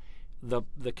boil.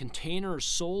 The container is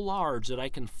so large that I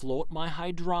can float my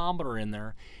hydrometer in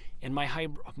there, and my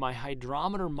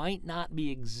hydrometer might not be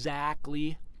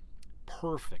exactly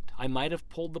perfect. I might have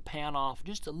pulled the pan off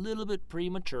just a little bit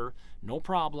premature, no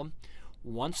problem.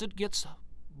 Once it gets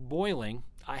boiling,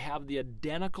 I have the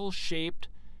identical shaped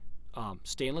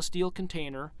stainless steel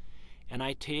container, and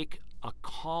I take a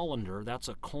colander, that's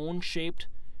a cone-shaped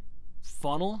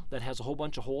funnel that has a whole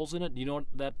bunch of holes in it. You know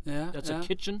that? That's a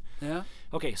kitchen? Yeah.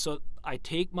 Okay, so I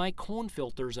take my cone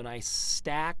filters and I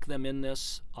stack them in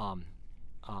this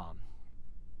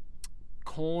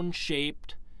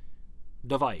cone-shaped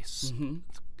device. Mm-hmm.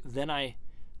 Then I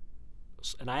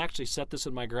actually set this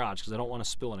in my garage because I don't want to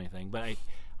spill anything, but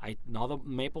I now the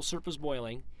maple syrup is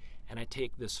boiling, and I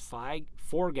take this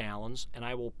 4 gallons and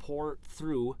I will pour it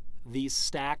through these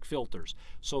stack filters.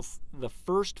 So the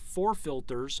first 4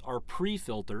 filters are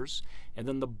pre-filters, and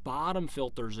then the bottom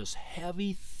filter is this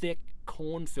heavy, thick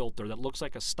cone filter that looks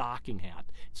like a stocking hat.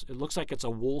 It looks like it's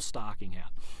a wool stocking hat.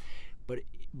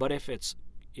 But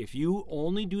if you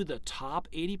only do the top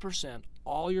 80%,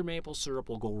 all your maple syrup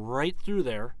will go right through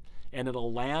there, and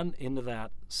it'll land into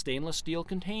that stainless steel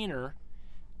container.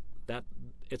 That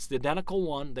it's the identical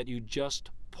one that you just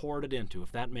poured it into,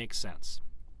 if that makes sense.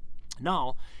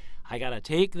 Now, I got to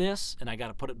take this and I got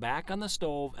to put it back on the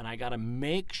stove, and I got to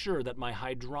make sure that my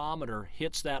hydrometer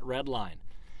hits that red line.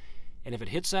 And if it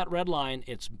hits that red line,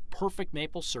 it's perfect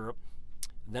maple syrup.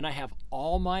 Then I have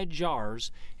all my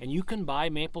jars, and you can buy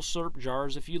maple syrup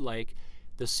jars if you like.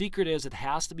 The secret is it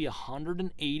has to be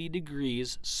 180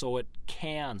 degrees so it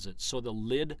cans it, so the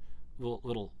lid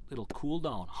it'll cool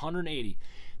down, 180.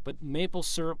 But maple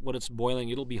syrup, when it's boiling,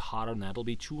 it'll be hotter than that. It'll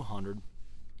be 200.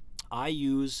 I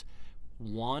use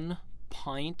 1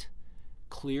 pint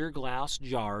clear glass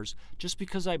jars just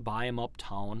because I buy them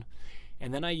uptown,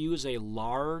 and then I use a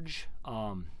large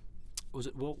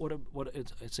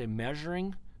it's a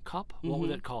measuring cup. What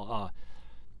was it called?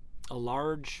 A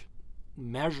large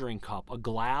measuring cup, a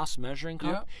glass measuring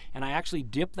cup, Yeah. and I actually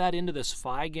dip that into this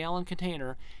 5-gallon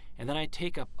container, and then I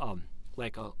take a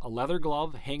leather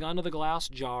glove, hang onto the glass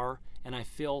jar, and I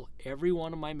fill every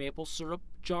one of my maple syrup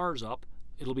jars up.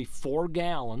 It'll be 4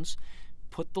 gallons.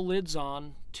 Put the lids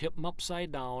on, tip them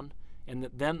upside down, and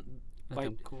then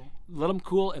let them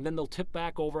cool, and then they'll tip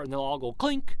back over, and they'll all go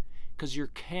clink, because you're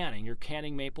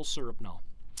canning maple syrup now.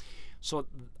 So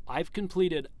I've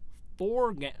completed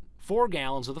 4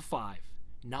 gallons of the 5.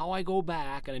 Now I go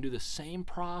back and I do the same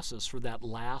process for that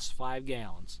last 5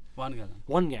 gallons. 1 gallon.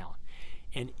 1 gallon.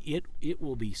 And it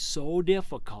will be so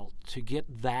difficult to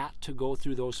get that to go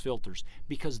through those filters,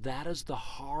 because that is the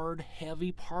hard,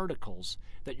 heavy particles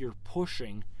that you're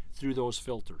pushing through those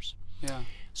filters. Yeah.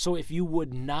 So if you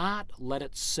would not let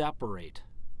it separate,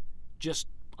 just,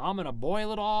 I'm going to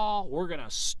boil it all, we're going to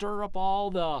stir up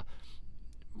all the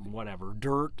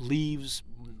dirt, leaves,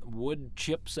 wood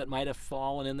chips that might have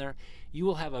fallen in there, you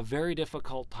will have a very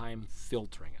difficult time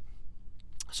filtering it.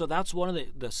 So that's one of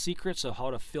the secrets of how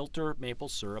to filter maple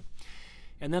syrup.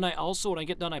 And then I also, when I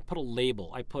get done, I put a label.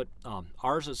 I put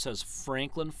ours that says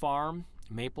Franklin Farm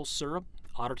Maple Syrup,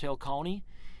 Otter Tail County,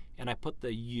 and I put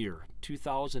the year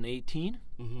 2018.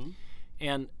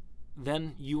 And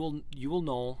then you will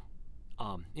know,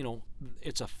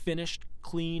 it's a finished,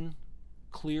 clean,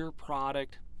 clear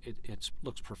product. It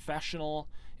looks professional.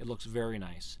 It looks very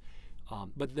nice.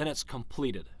 But then it's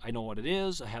completed. I know what it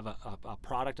is. I have a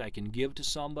product I can give to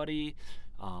somebody.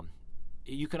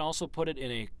 You can also put it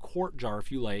in a quart jar if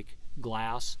you like,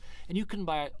 glass. And you can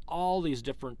buy all these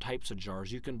different types of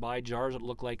jars. You can buy jars that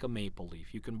look like a maple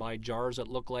leaf. You can buy jars that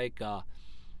look like,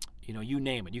 you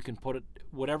name it. You can put it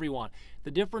whatever you want.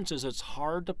 The difference is it's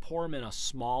hard to pour them in a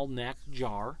small neck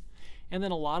jar. And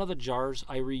then a lot of the jars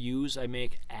I reuse. I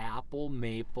make apple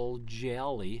maple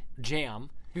jam.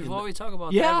 Before we talk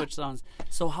about that, which sounds...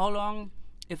 So how long,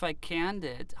 if I canned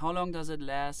it, how long does it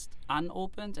last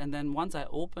unopened? And then once I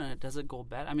open it, does it go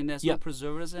bad? I mean, there's no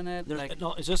preservatives in it?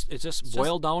 No, it's just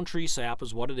boiled down tree sap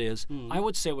is what it is. I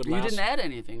would say it would last... You didn't add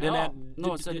anything?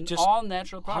 No, it's an all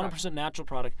natural product. 100% natural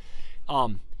product.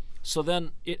 So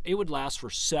then it would last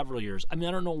for several years. I mean,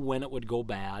 I don't know when it would go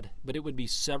bad, but it would be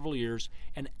several years.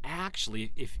 And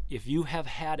actually, if you have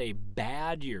had a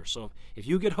bad year, so if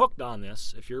you get hooked on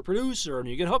this, if you're a producer and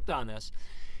you get hooked on this,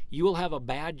 you will have a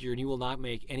bad year and you will not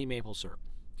make any maple syrup.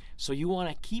 So you want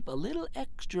to keep a little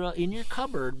extra in your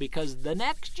cupboard, because the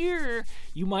next year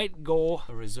you might go...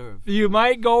 A reserve. You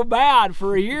might go bad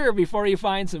for a year before you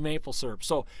find some maple syrup.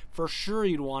 So for sure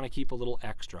you'd want to keep a little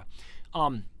extra.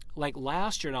 Like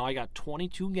last year now, I got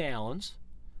 22 gallons,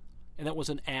 and that was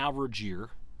an average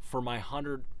year for my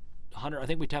 100 I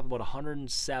think we tapped about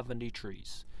 170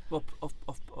 trees. Well,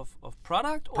 of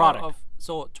product? Product. Or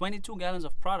so 22 gallons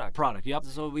of product? Product, yep.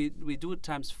 So we do it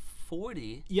times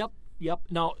 40. Yep.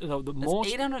 Now, the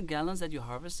most... 800 gallons that you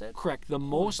harvested? Correct. The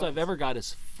most I've ever got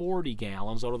is 40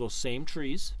 gallons out of those same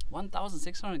trees.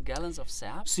 1,600 gallons of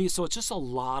sap? See, so it's just a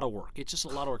lot of work.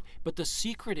 But the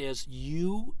secret is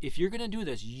if you're going to do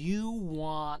this, you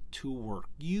want to work.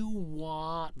 You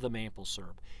want the maple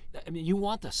syrup. I mean, you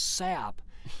want the sap,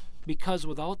 because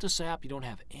without the sap, you don't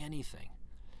have anything.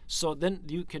 So then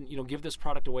you can, give this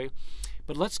product away.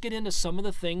 But let's get into some of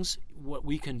the things, what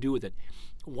we can do with it.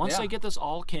 Once I get this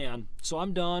all canned, so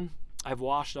I'm done. I've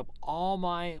washed up all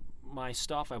my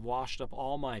stuff. I've washed up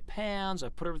all my pans.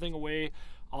 I've put everything away.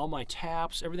 All my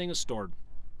taps, everything is stored.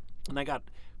 And I got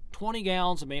 20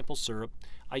 gallons of maple syrup.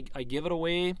 I give it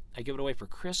away. I give it away for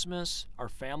Christmas. Our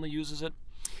family uses it.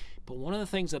 But one of the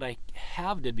things that I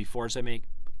have did before is I make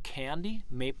candy,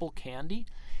 maple candy.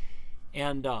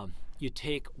 And you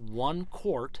take 1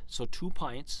 quart, so 2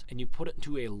 pints, and you put it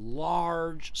into a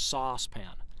large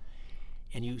saucepan.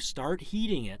 And you start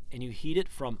heating it, and you heat it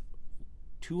from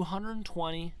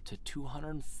 220 to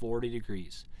 240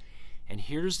 degrees. And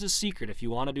here's the secret if you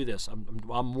want to do this.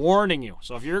 I'm warning you.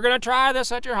 So if you're going to try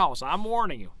this at your house, I'm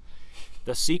warning you.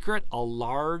 The secret, a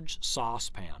large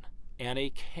saucepan and a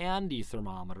candy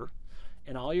thermometer.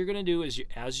 And all you're going to do is,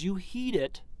 as you heat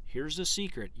it, here's the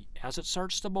secret. As it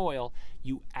starts to boil,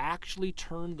 you actually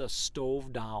turn the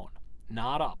stove down,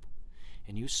 not up.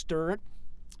 and you stir it,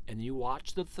 and you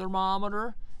watch the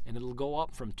thermometer, and it'll go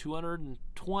up from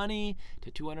 220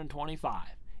 to 225.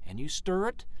 And you stir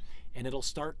it, and it'll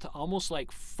start to almost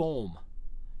like foam.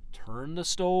 Turn the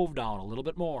stove down a little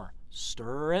bit more.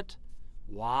 Stir it,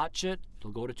 watch it,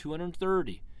 it'll go to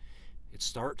 230. It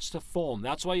starts to foam.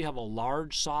 That's why you have a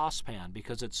large saucepan,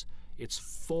 because it's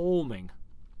foaming.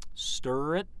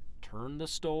 Stir it, turn the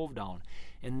stove down.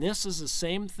 And this is the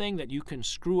same thing that you can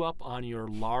screw up on your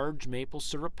large maple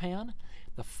syrup pan.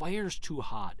 The fire's too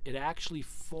hot. It actually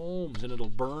foams and it'll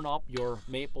burn up your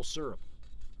maple syrup.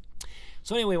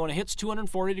 So anyway, when it hits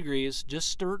 240 degrees, just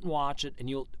stir it and watch it, and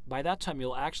by that time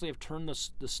you'll actually have turned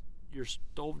your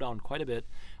stove down quite a bit.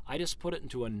 I just put it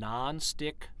into a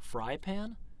non-stick fry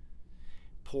pan,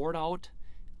 pour it out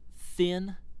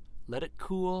thin, let it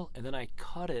cool, and then I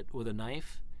cut it with a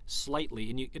knife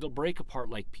slightly, and it'll break apart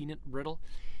like peanut brittle,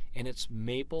 and it's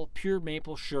pure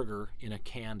maple sugar in a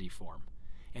candy form.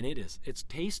 And it's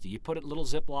tasty. You put it in little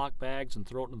Ziploc bags and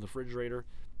throw it in the refrigerator.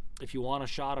 If you want a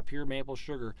shot of pure maple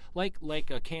sugar, like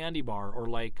a candy bar or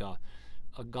like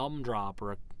a gumdrop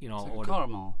or like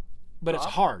caramel. But it's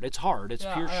hard. It's hard. It's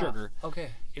pure sugar.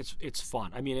 Okay. It's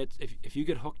fun. I mean, if you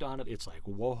get hooked on it, it's like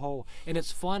whoa, and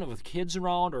it's fun with kids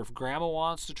around, or if Grandma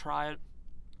wants to try it.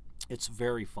 It's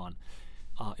very fun.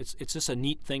 It's just a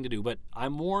neat thing to do. But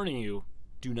I'm warning you: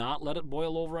 do not let it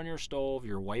boil over on your stove.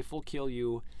 Your wife will kill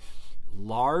you.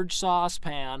 Large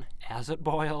saucepan. As it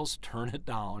boils, turn it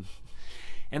down.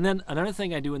 And then another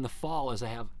thing I do in the fall is I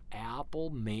have apple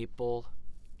maple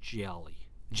jam.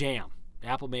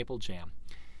 Apple maple jam.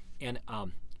 And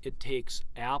it takes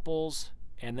apples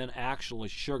and then actually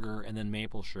sugar and then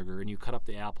maple sugar, and you cut up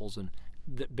the apples and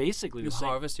basically you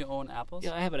harvest your own apples?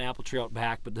 Yeah, I have an apple tree out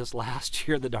back, but this last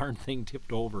year the darn thing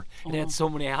tipped over. It had so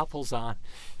many apples on.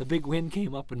 The big wind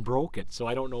came up and broke it, so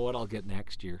I don't know what I'll get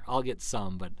next year. I'll get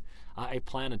some, but I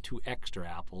planted 2 extra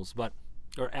apples,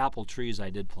 or apple trees I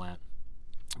did plant.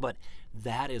 But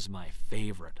that is my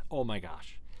favorite. Oh my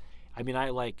gosh. I mean,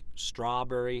 I like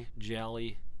strawberry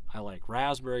jelly. I like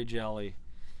raspberry jelly.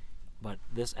 But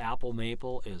this apple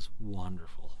maple is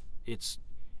wonderful. It's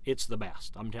the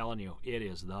best. I'm telling you, it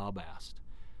is the best.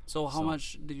 So how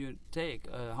much do you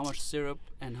take? How much syrup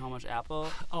and how much apple?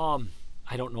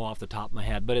 I don't know off the top of my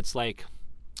head, but it's like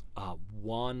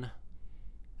one.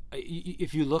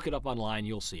 If you look it up online,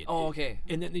 you'll see it. Oh, okay.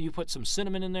 And then you put some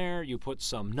cinnamon in there, you put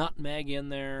some nutmeg in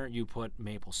there, you put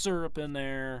maple syrup in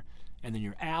there, and then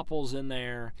your apples in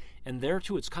there. And there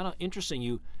too, it's kind of interesting.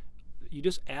 You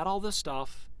just add all this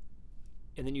stuff,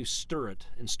 and then you stir it,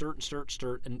 and stir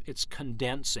it, and it's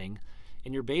condensing,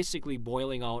 and you're basically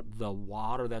boiling out the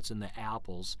water that's in the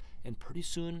apples. And pretty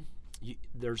soon,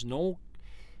 there's no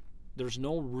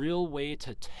real way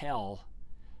to tell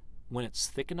when it's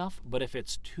thick enough, but if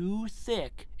it's too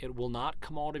thick, it will not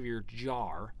come out of your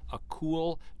jar, a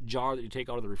cool jar that you take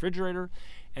out of the refrigerator.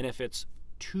 And if it's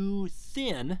too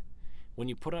thin, when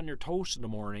you put on your toast in the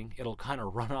morning, it'll kind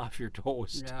of run off your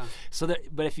toast. Yeah.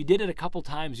 But if you did it a couple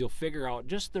times, you'll figure out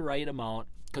just the right amount,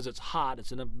 because it's hot,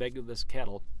 it's in a big of this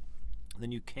kettle.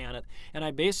 Then you can it, and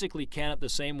I basically can it the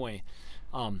same way.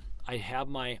 I have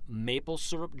my maple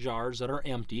syrup jars that are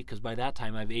empty, because by that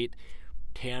time I've ate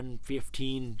 10,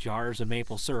 15 jars of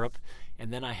maple syrup,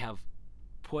 and then I have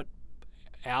put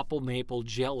apple maple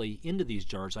jelly into these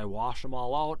jars. I wash them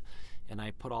all out, and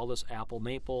I put all this apple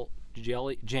maple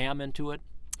jam into it,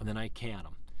 and then I can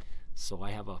them. So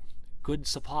I have a good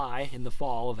supply in the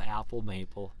fall of apple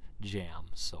maple jam.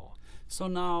 So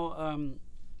now,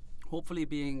 hopefully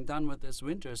being done with this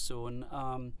winter soon,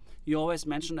 you always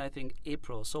mentioned, I think,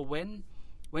 April. So when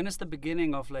is the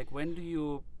beginning of, like, when do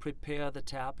you prepare the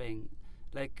tapping?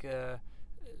 Like,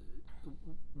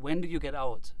 when do you get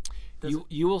out?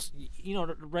 You will,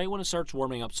 right when it starts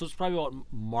warming up. So it's probably about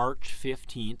March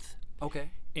 15th.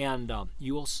 Okay. And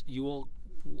you'll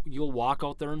walk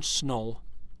out there in snow,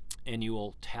 and you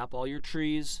will tap all your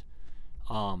trees.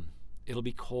 It'll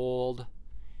be cold.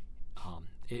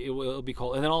 It'll be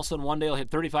cold, and then all of a sudden one day it'll hit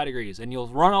 35 degrees, and you'll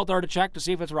run out there to check to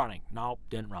see if it's running. Nope,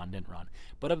 didn't run.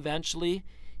 But eventually,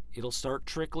 it'll start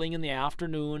trickling in the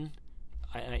afternoon.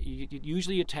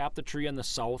 Usually you tap the tree on the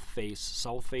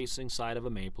south-facing side of a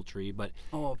maple tree, but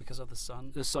because of the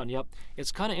sun. The sun, yep.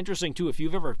 It's kind of interesting too. If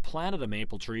you've ever planted a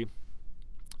maple tree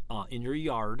in your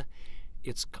yard,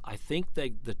 I think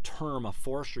the term a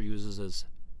forester uses is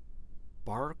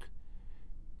bark.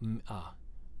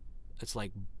 It's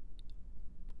like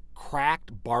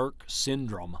cracked bark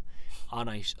syndrome on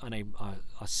a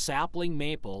sapling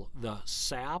maple. The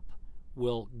sap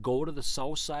will go to the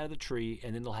south side of the tree,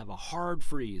 and then they'll have a hard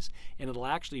freeze, and it'll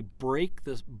actually break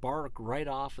the bark right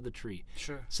off of the tree.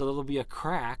 Sure. So there'll be a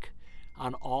crack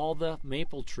on all the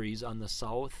maple trees on the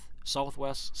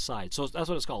southwest side. So that's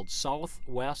what it's called,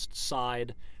 southwest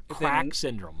side crack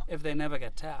syndrome. If they never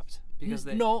get tapped. Because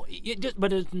No,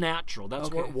 but it's natural.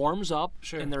 That's where it warms up,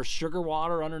 Sure. and there's sugar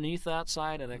water underneath that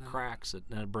side, and it cracks it,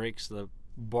 and it breaks the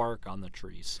bark on the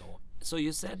trees. So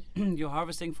you said you're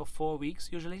harvesting for 4 weeks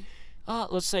usually?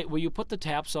 Let's say, you put the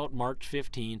taps out March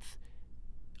 15th,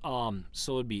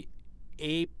 so it'd be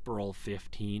April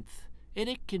 15th, and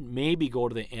it can maybe go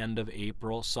to the end of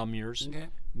April some years. Okay.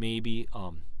 Maybe.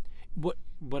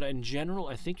 But in general,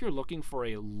 I think you're looking for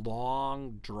a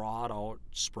long, drawn-out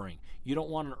spring. You don't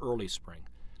want an early spring.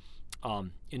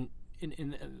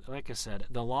 Like I said,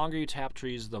 the longer you tap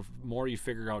trees, the more you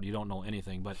figure out you don't know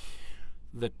anything. But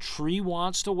the tree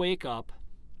wants to wake up,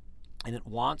 and it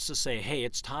wants to say, hey,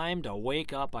 it's time to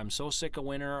wake up. I'm so sick of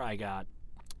winter. I got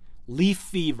leaf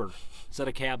fever instead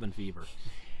of cabin fever.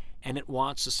 And it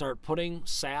wants to start putting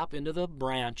sap into the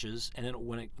branches. And then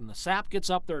when the sap gets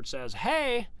up there, it says,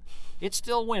 hey, it's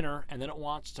still winter. And then it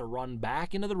wants to run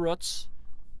back into the roots.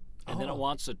 And then it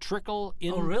wants to trickle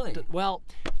in. Oh, really? Well,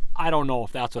 I don't know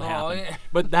if that's what happened. Yeah.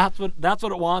 But that's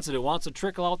what it wants to do. It wants to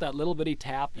trickle out that little bitty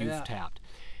tap you've tapped.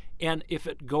 And if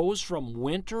it goes from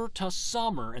winter to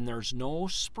summer and there's no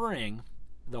spring,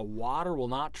 the water will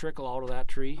not trickle out of that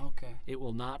tree. Okay. It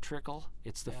will not trickle.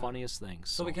 It's the funniest thing.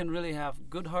 So we can really have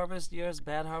good harvest years,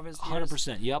 bad harvest years.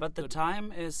 100%. Yep. But the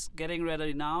time is getting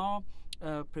ready now,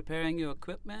 preparing your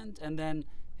equipment, and then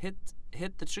hit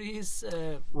the trees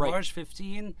March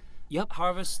 15. Yep.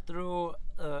 Harvest through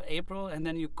April, and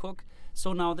then you cook.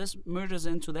 So now this merges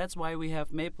into, that's why we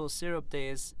have maple syrup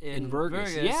days in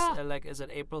Vergas. Vergas. Yeah. Like, is it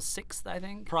April 6th, I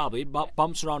think? Probably. It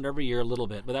bumps around every year a little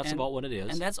bit, but that's about what it is.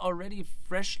 And that's already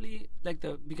freshly,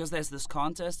 because there's this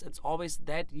contest, it's always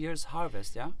that year's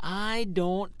harvest, yeah? I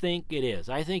don't think it is.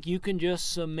 I think you can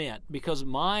just submit, because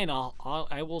mine,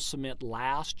 I will submit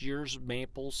last year's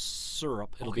maple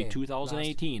syrup. It'll be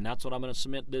 2018. That's what I'm going to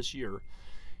submit this year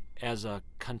as a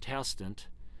contestant.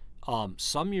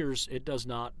 Some years it does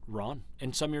not run,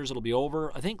 and some years it'll be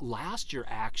over. I think last year,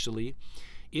 actually,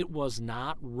 it was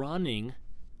not running.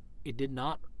 It did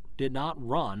not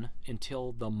run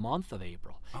until the month of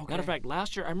April. Okay. Matter of fact,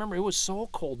 last year, I remember it was so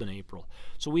cold in April.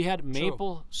 So we had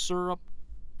maple syrup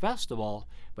festival,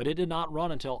 but it did not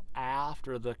run until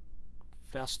after the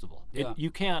festival. Yeah.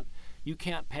 You can't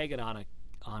peg it on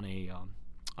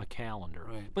a calendar.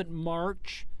 Right. But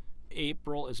March,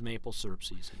 April is maple syrup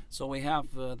season. So we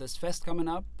have this fest coming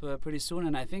up pretty soon,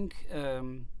 and I think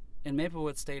in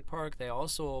Maplewood State Park they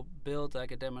also built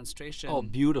like a demonstration. Oh,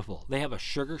 beautiful. They have a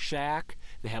sugar shack,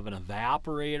 they have an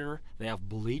evaporator, they have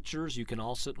bleachers. You can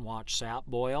all sit and watch sap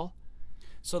boil.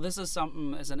 So this is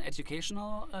something as an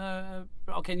educational,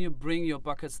 or can you bring your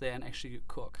buckets there and actually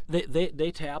cook?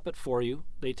 They tap it for you.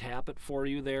 They tap it for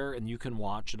you there, and you can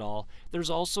watch it all. There's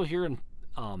also here in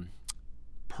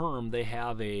Perm, they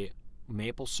have a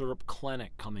maple syrup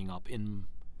clinic coming up in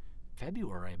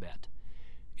February, I bet.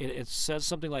 It says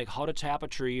something like how to tap a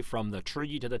tree from the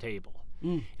tree to the table.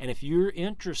 And if you're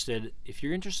interested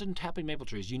in tapping maple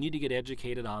trees, you need to get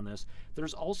educated on this.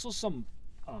 There's also some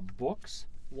books.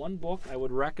 One book I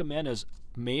would recommend is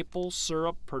Maple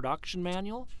Syrup Production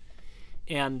Manual,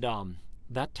 and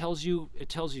that tells you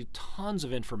tons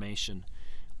of information.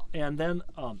 And then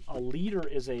a leader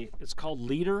it's called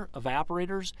Leader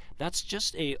Evaporators. That's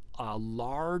just a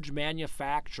large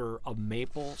manufacturer of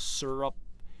maple syrup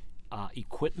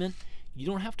equipment. You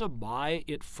don't have to buy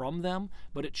it from them,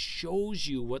 but it shows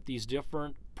you what these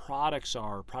different products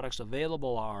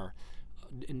available are,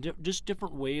 and just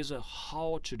different ways of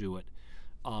how to do it.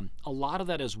 A lot of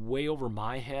that is way over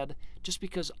my head, just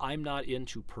because I'm not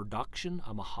into production.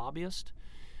 I'm a hobbyist.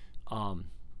 And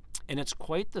it's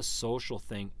quite the social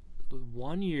thing.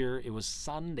 One year, it was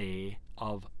Sunday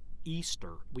of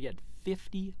Easter. We had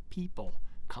 50 people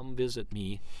come visit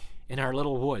me in our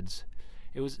little woods.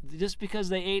 It was just because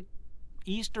they ate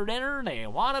Easter dinner and they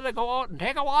wanted to go out and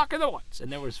take a walk in the woods. And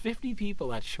there was 50 people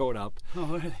that showed up. Oh,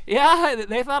 really? Yeah,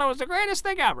 they thought it was the greatest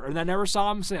thing ever. And I never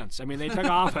saw them since. I mean, they took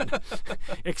off. And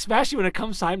especially when it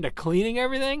comes time to cleaning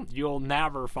everything, you'll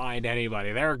never find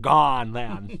anybody. They're gone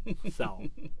then. So,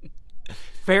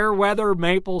 fair weather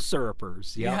maple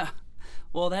syrupers. Yep. Yeah.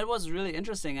 Well, that was really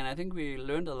interesting, and I think we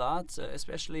learned a lot.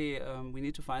 Especially, we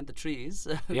need to find the trees.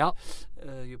 Yep.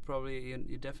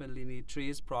 You definitely need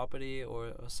trees, property,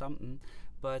 or something.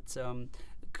 But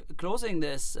closing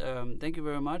this, thank you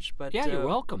very much. But yeah, you're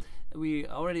welcome. We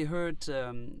already heard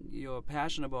your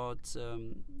passion about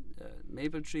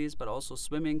maple trees, but also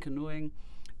swimming, canoeing.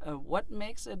 What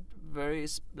makes it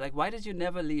why did you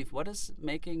never leave? What is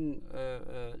making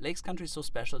Lakes Country so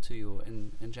special to you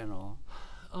in general?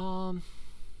 The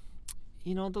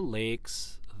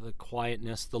lakes, the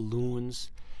quietness, the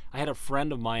loons. I had a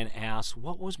friend of mine ask,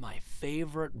 what was my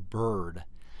favorite bird?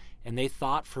 And they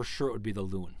thought for sure it would be the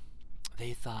loon.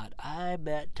 They thought, I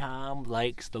bet Tom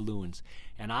likes the loons.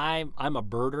 And I'm a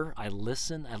birder. I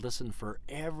listen for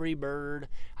every bird.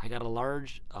 I have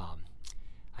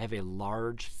a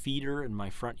large feeder in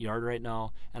my front yard right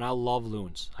now, and I love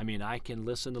loons. I mean, I can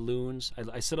listen to loons.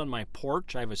 I sit on my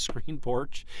porch. I have a screen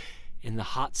porch. In the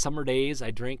hot summer days, I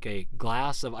drink a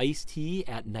glass of iced tea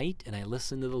at night, and I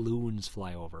listen to the loons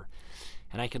fly over.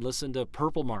 And I can listen to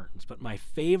purple martins. But my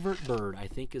favorite bird, I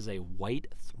think, is a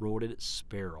white-throated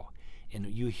sparrow. And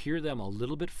you hear them a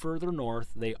little bit further north.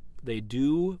 They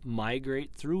do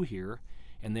migrate through here,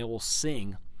 and they will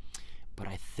sing. But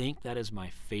I think that is my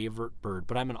favorite bird.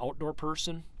 But I'm an outdoor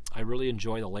person. I really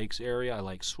enjoy the lakes area. I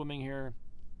like swimming here.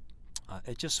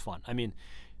 It's just fun. I mean,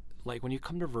 like when you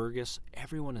come to Vergas,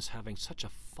 everyone is having such a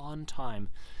fun time.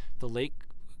 The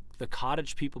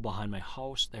cottage people behind my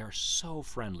house, they are so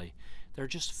friendly. They're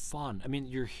just fun. I mean,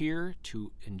 you're here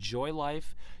to enjoy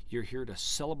life. You're here to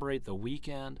celebrate the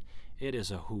weekend. It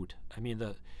is a hoot. I mean,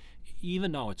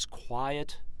 even though it's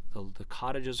quiet, the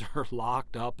cottages are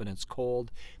locked up and it's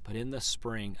cold, but in the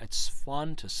spring, it's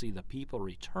fun to see the people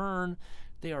return.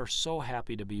 They are so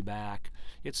happy to be back.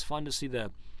 It's just fun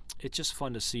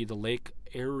to see the lake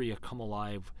area come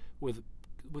alive with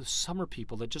summer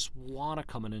people that just want to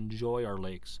come and enjoy our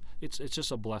lakes. It's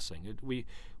just a blessing. We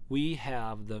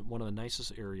have one of the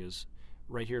nicest areas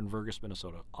right here in Vergas,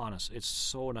 Minnesota. Honest, it's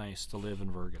so nice to live in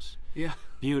Vergas. Yeah.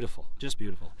 Beautiful, just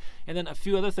beautiful. And then a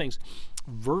few other things.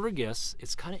 Vergas,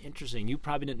 it's kind of interesting. You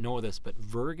probably didn't know this, but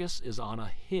Vergas is on a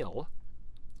hill,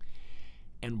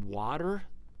 and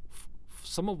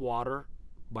some of water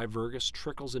by Vergas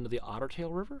trickles into the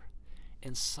Ottertail River,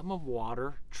 and some of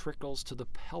water trickles to the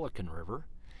Pelican River.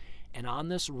 And on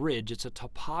this ridge, it's a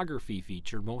topography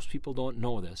feature. Most people don't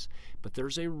know this, but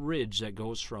there's a ridge that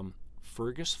goes from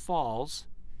Fergus Falls,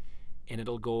 and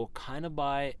it'll go kind of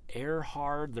by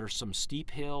Erhard. There's some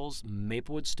steep hills,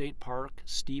 Maplewood State Park,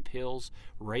 steep hills,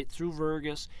 right through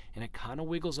Vergas, and it kind of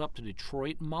wiggles up to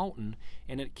Detroit Mountain,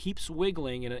 and it keeps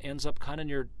wiggling, and it ends up kind of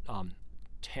near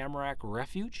Tamarack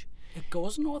Refuge. It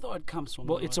goes north or it comes from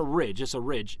north? It's a ridge.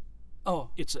 Oh,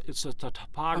 it's a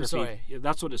topography. I'm sorry.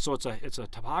 That's what so it's a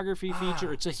topography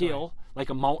feature. It's a hill, like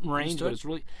a mountain range, but it's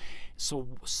really so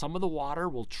some of the water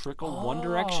will trickle one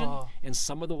direction and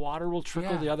some of the water will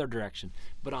trickle the other direction.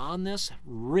 But on this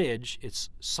ridge,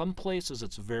 some places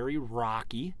it's very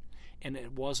rocky and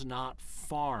it was not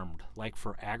farmed like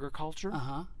for agriculture.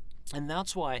 And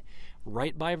that's why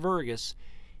right by Vergas,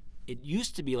 it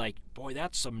used to be like, boy,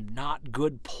 that's some not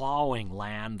good plowing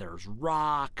land. There's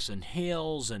rocks and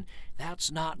hills, and that's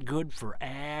not good for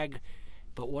ag.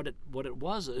 But what it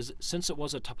was is, since it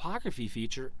was a topography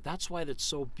feature, that's why it's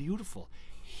so beautiful.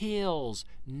 Hills,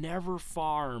 never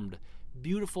farmed,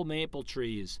 beautiful maple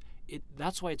trees.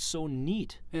 That's why it's so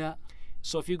neat. Yeah.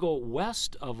 So if you go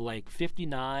west of like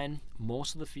 59,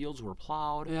 most of the fields were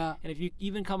plowed. Yeah. And if you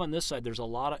even come on this side, there's a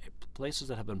lot of places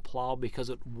that have been plowed because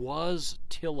it was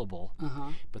tillable.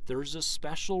 But there's this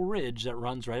special ridge that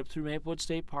runs right up through Maplewood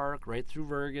State Park, right through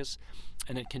Vergas,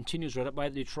 and it continues right up by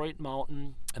the Detroit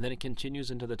Mountain, and then it continues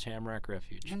into the Tamarack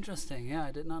Refuge. Interesting. Yeah,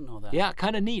 I did not know that. Yeah,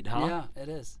 kind of neat, huh? Yeah, it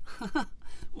is.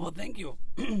 Well, thank you.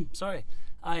 Sorry.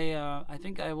 I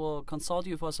think I will consult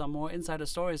you for some more insider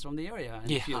stories from the area in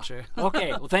the future. Okay.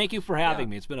 Well, thank you for having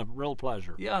me. It's been a real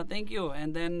pleasure. Yeah, thank you.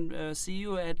 And then see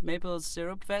you at Maple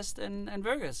Syrup Fest in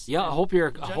Vergas. Yeah, I hope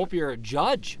you're a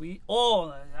judge.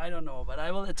 I don't know, but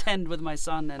I will attend with my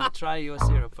son and try your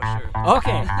syrup for sure.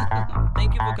 Okay.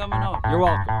 Thank you for coming out. You're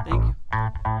welcome. Thank you.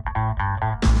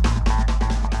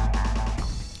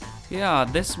 Yeah,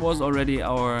 this was already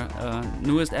our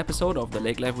newest episode of the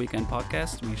Lake Life Weekend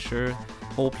podcast. We sure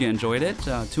hope you enjoyed it.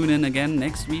 Tune in again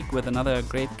next week with another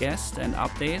great guest and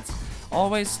updates.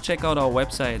 Always check out our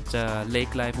website,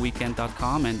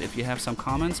 lakelifeweekend.com, and if you have some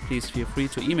comments, please feel free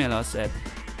to email us at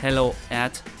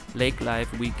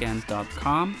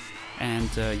hello@lakelifeweekend.com, and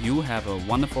you have a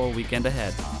wonderful weekend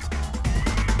ahead.